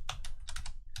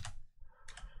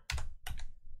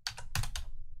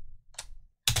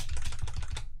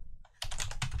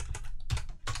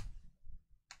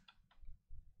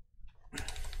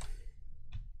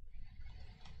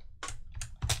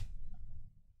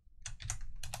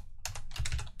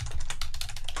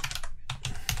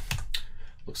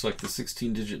 Looks like the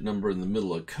 16-digit number in the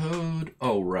middle of code.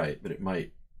 Oh, right, but it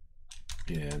might,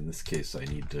 yeah, in this case I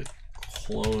need to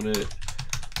clone it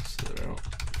so that I don't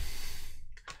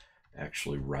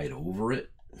actually write over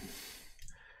it.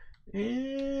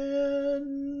 And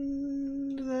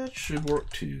that should work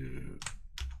too.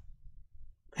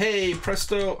 Hey,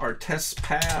 presto, our tests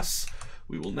pass.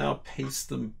 We will now paste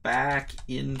them back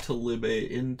into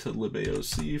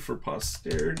libaoc for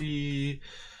posterity.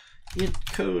 Int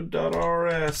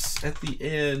code.rs at the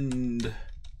end.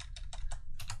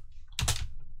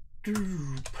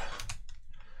 Doop.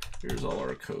 Here's all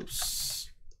our codes.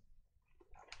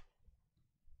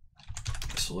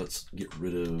 So let's get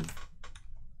rid of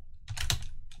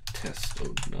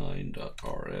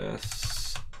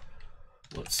test09.rs.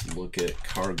 Let's look at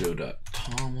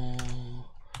cargo.toml.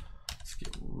 Let's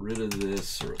get rid of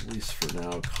this, or at least for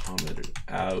now comment it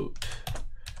out.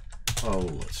 Oh,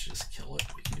 let's just kill it.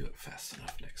 We can do it fast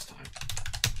enough next time.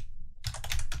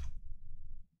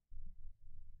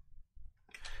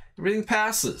 Everything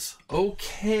passes.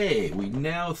 Okay, we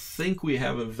now think we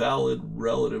have a valid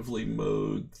relatively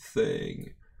mode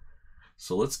thing.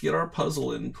 So let's get our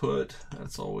puzzle input.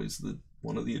 That's always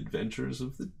one of the adventures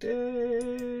of the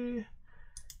day.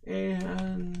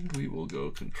 And we will go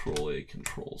Control-A,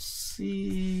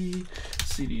 Control-C,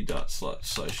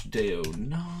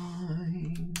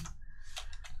 cd./day09.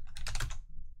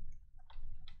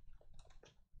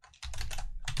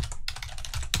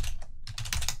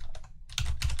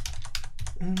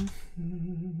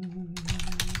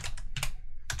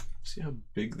 See how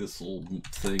big this little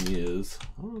thing is.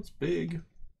 Oh, it's big.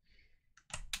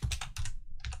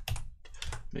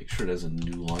 Make sure it has a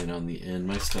new line on the end.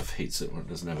 My stuff hates it when it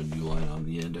doesn't have a new line on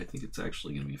the end. I think it's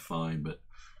actually going to be fine, but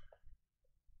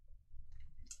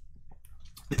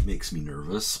it makes me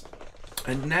nervous.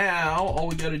 And now all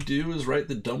we got to do is write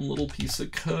the dumb little piece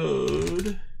of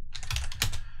code.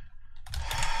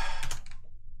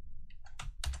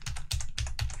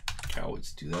 I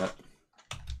always do that.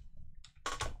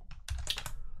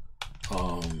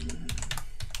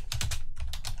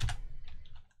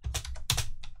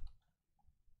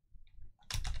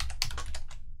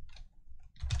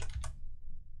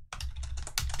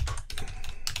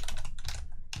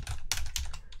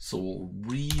 So we'll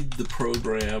read the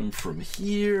program from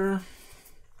here.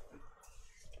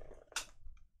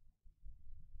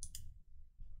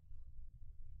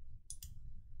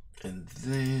 And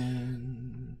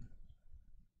then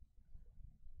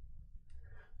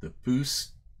the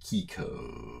boost key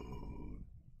code.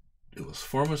 It was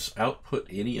format output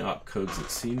any opcodes that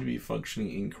seem to be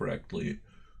functioning incorrectly.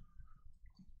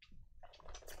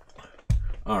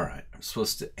 All right, I'm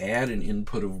supposed to add an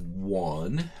input of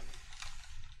 1.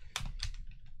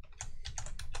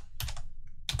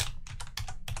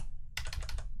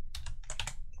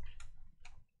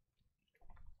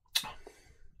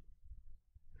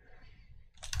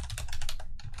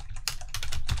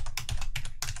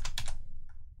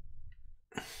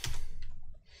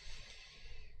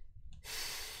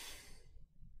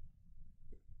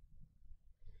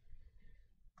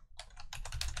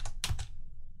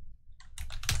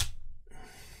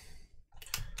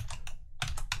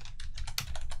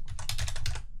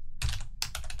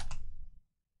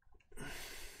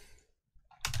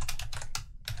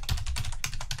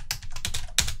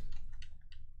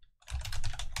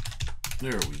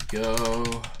 There we go.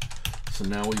 So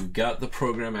now we've got the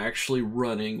program actually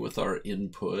running with our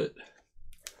input.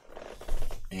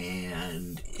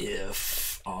 And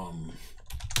if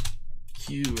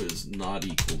q is not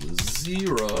equal to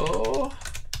 0,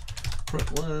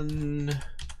 println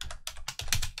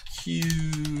q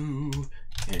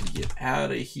and get out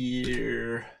of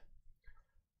here.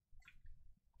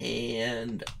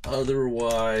 And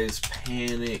otherwise,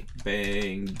 Panic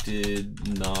Bang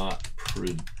did not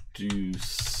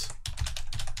produce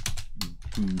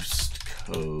boost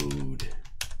code.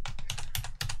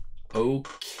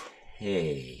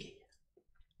 Okay.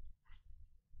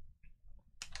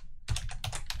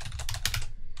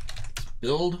 Let's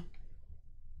build.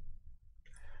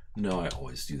 No, I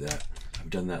always do that. I've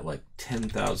done that like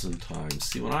 10,000 times.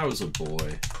 See, when I was a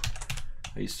boy,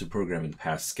 I used to program in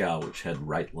Pascal, which had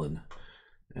Reitlin,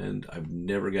 and I've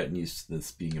never gotten used to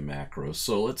this being a macro.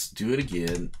 So let's do it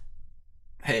again.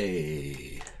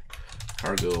 Hey,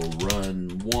 cargo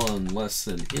run 1 less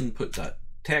than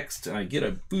input.text, and I get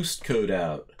a boost code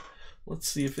out. Let's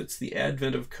see if it's the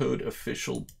Advent of Code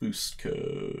official boost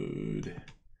code.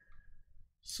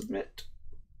 Submit.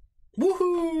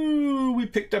 Woohoo! We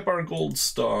picked up our gold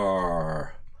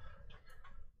star.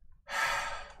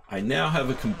 I now have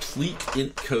a complete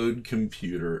int code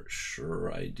computer.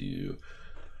 Sure I do.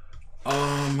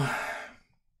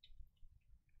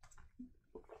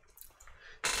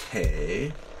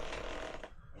 Okay.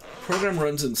 Program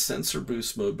runs in sensor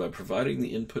boost mode by providing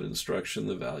the input instruction,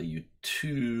 the value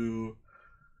 2.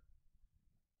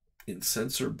 In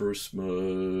sensor boost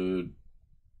mode.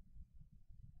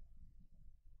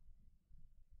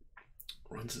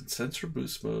 Runs in sensor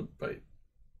boost mode by...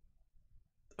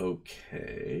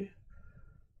 Okay.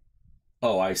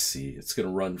 Oh, I see. It's going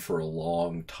to run for a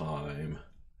long time.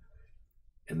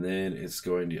 And then it's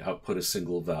going to output a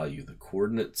single value, the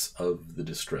coordinates of the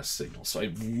distress signal. So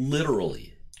I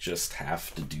literally just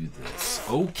have to do this.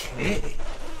 Okay.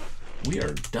 We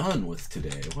are done with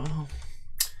today. Well,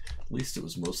 at least it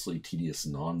was mostly tedious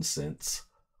nonsense.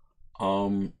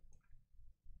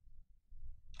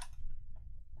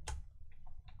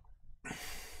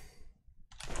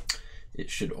 It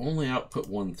should only output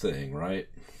one thing, right?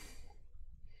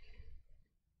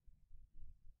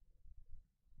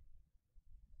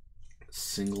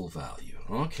 Single value.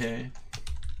 Okay.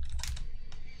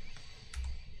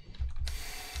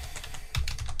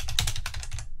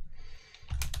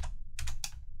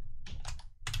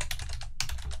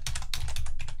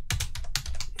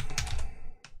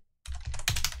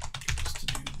 Just to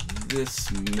do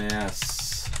this mess.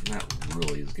 That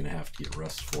really is going to have to get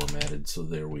Rust formatted, so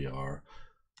there we are.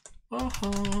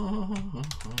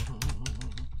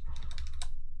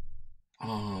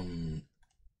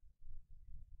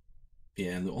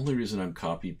 Yeah, and the only reason I'm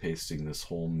copy pasting this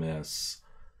whole mess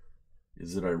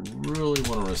is that I really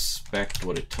want to respect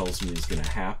what it tells me is going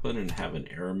to happen and have an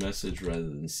error message rather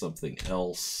than something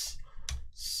else.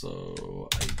 So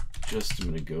I just am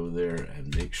going to go there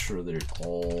and make sure that it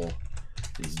all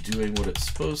is doing what it's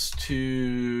supposed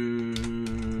to.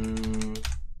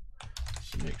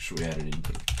 So make sure we add an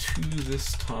input of 2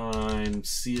 this time,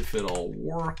 see if it all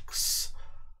works.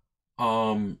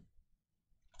 And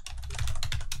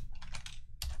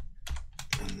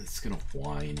it's gonna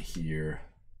whine here.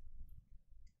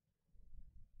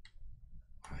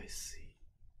 I see.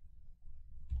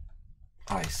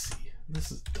 I see.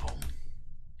 This is dumb.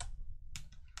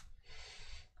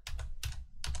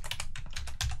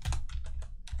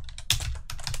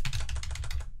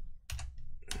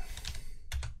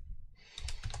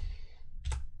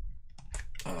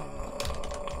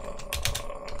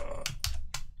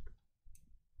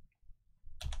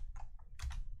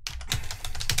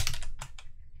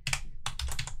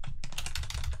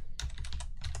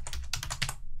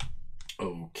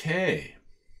 Okay.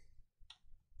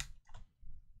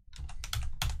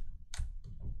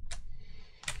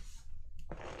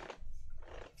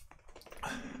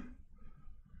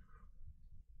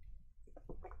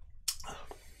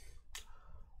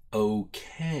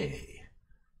 Okay.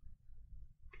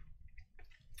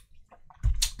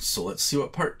 So let's see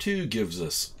what part 2 gives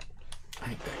us. I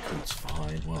think that code's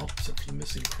fine. Well, except for the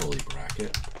missing curly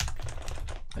bracket.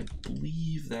 I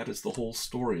believe that is the whole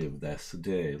story of this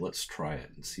today. Let's try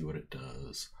it and see what it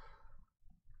does.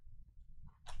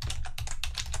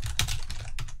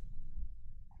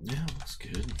 Yeah, looks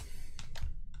good.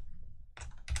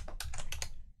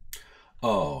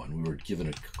 Oh, and we were given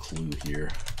a clue here.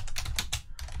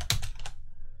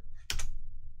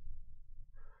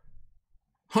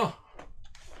 Huh.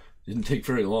 Didn't take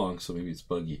very long, so maybe it's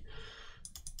buggy.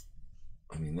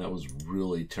 I mean, that was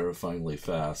really terrifyingly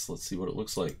fast. Let's see what it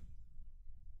looks like.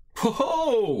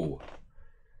 Whoa!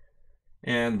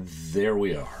 And there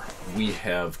we are. We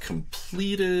have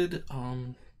completed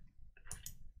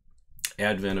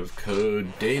Advent of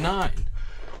Code Day 9.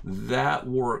 That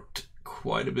worked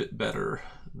quite a bit better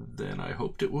than I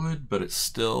hoped it would, but it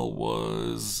still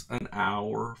was an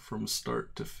hour from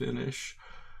start to finish,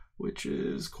 which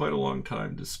is quite a long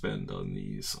time to spend on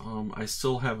these. I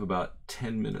still have about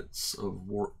 10 minutes of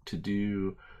work to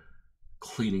do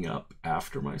cleaning up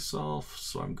after myself,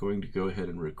 so I'm going to go ahead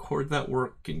and record that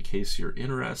work in case you're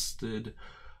interested.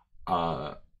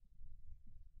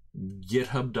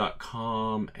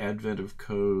 GitHub.com, Advent of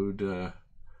Code,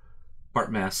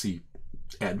 Bart Massey,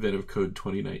 Advent of Code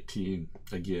 2019,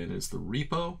 again, is the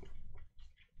repo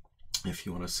if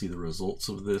you want to see the results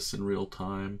of this in real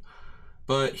time.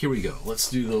 But here we go. Let's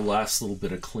do the last little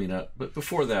bit of cleanup. But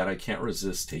before that, I can't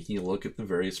resist taking a look at the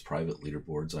various private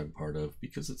leaderboards I'm part of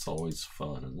because it's always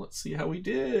fun. And let's see how we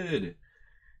did.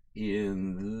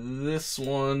 In this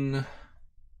one,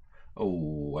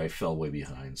 oh, I fell way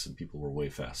behind. Some people were way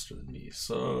faster than me.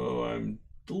 So I'm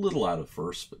a little out of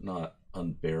first, but not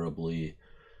unbearably.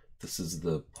 This is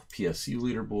the PSU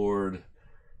leaderboard.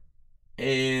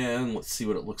 And let's see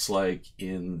what it looks like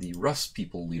in the Rust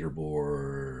People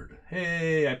leaderboard.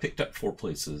 Hey, I picked up 4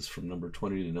 places from number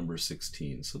 20 to number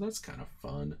 16, so that's kind of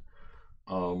fun.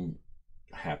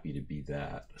 Happy to be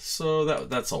that. So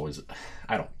that's always,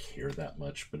 I don't care that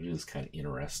much, but it is kind of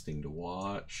interesting to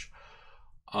watch.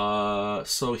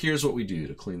 So here's what we do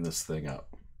to clean this thing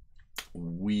up.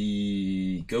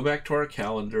 We go back to our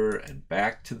calendar and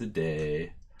back to the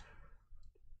day.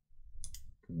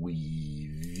 We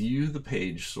view the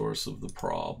page source of the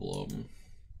problem,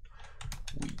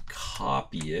 we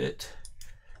copy it,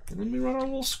 and then we run our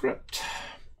little script.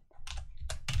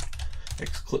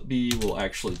 Xclipb will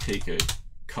actually take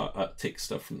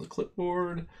stuff from the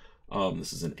clipboard.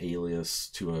 This is an alias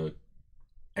to a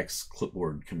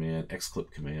xclipboard command,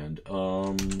 xclip command.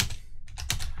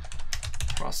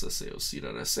 Process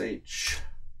aoc.sh.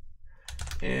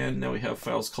 And now we have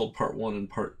files called part 1 and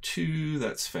part 2.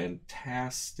 That's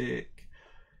fantastic.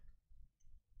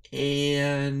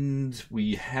 And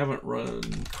we haven't run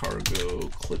cargo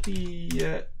Clippy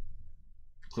yet.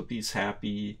 Clippy's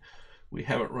happy. We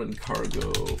haven't run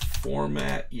cargo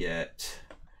format yet.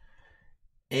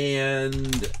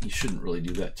 And you shouldn't really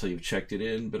do that till you've checked it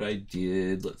in, but I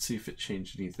did. Let's see if it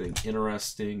changed anything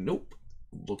interesting. Nope,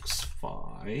 looks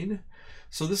fine.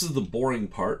 So this is the boring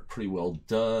part, pretty well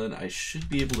done. I should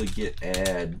be able to get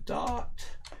add dot,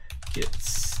 get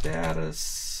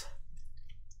status.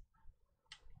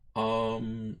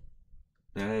 That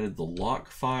added the lock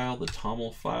file, the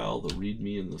toml file, the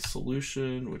readme, and the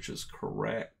solution, which is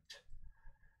correct.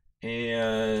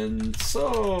 And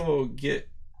so get,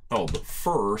 oh, but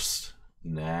first,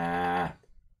 nah,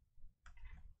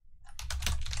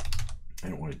 I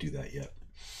don't want to do that yet.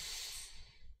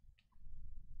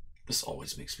 This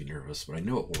always makes me nervous, but I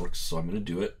know it works, so I'm going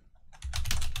to do it.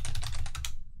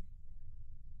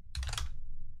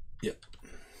 Yep.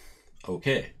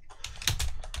 Okay.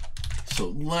 So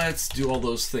let's do all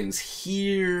those things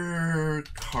here.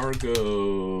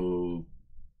 Cargo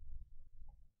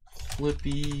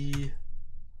Clippy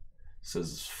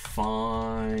says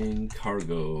fine.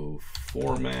 Cargo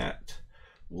format.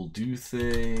 We'll do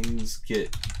things.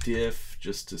 Get diff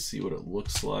just to see what it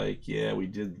looks like. Yeah, we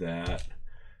did that.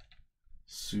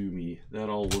 Sumi, that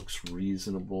all looks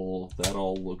reasonable. That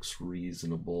all looks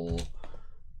reasonable.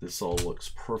 This all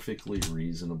looks perfectly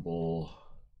reasonable.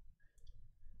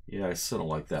 Yeah, I still don't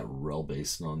like that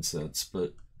rel-based nonsense,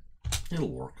 but it'll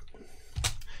work.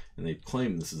 And they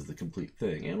claim this is the complete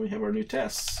thing. And we have our new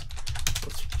tests.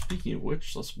 Speaking of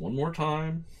which, let's one more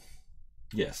time.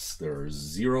 Yes, there are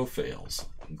 0 fails,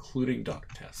 including doc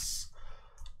tests.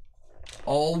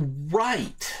 All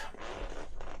right.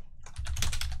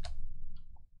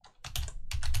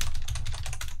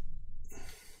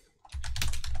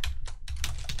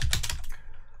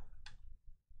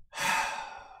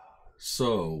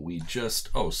 So we just,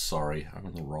 oh, sorry, I'm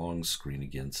on the wrong screen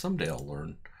again. Someday I'll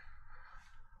learn.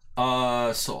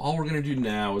 So all we're going to do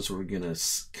now is we're going to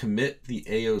commit the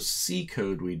AOC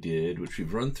code we did, which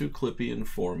we've run through Clippy and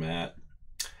format.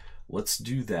 Let's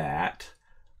do that.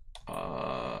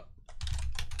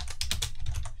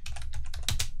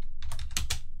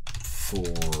 For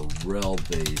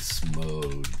rel-base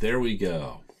mode. There we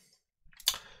go.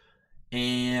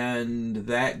 And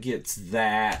that gets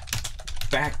that.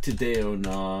 Back to day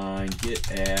 09,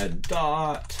 get add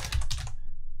dot.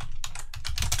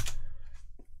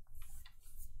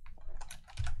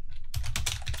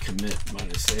 Commit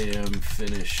 -am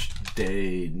finish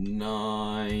day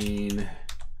 9.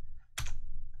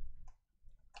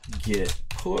 git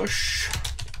push.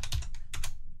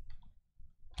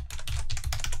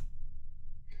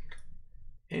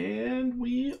 And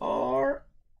we are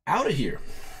out of here.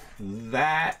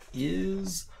 That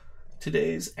is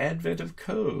today's Advent of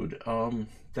Code.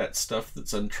 That stuff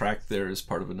that's untracked there is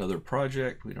part of another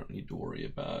project. We don't need to worry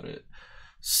about it.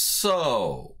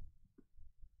 So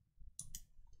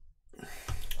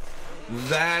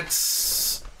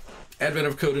that's Advent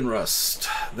of Code in Rust.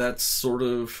 That's sort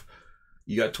of,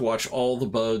 you got to watch all the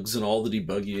bugs and all the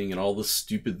debugging and all the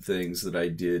stupid things that I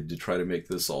did to try to make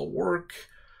this all work.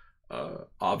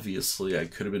 Obviously I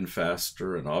could have been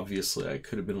faster, and obviously I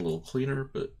could have been a little cleaner,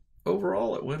 but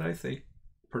overall it went, I think,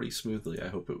 pretty smoothly. I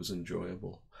hope it was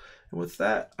enjoyable. And with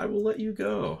that, I will let you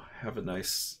go. Have a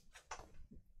nice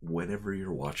whenever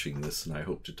you're watching this, and I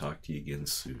hope to talk to you again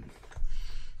soon.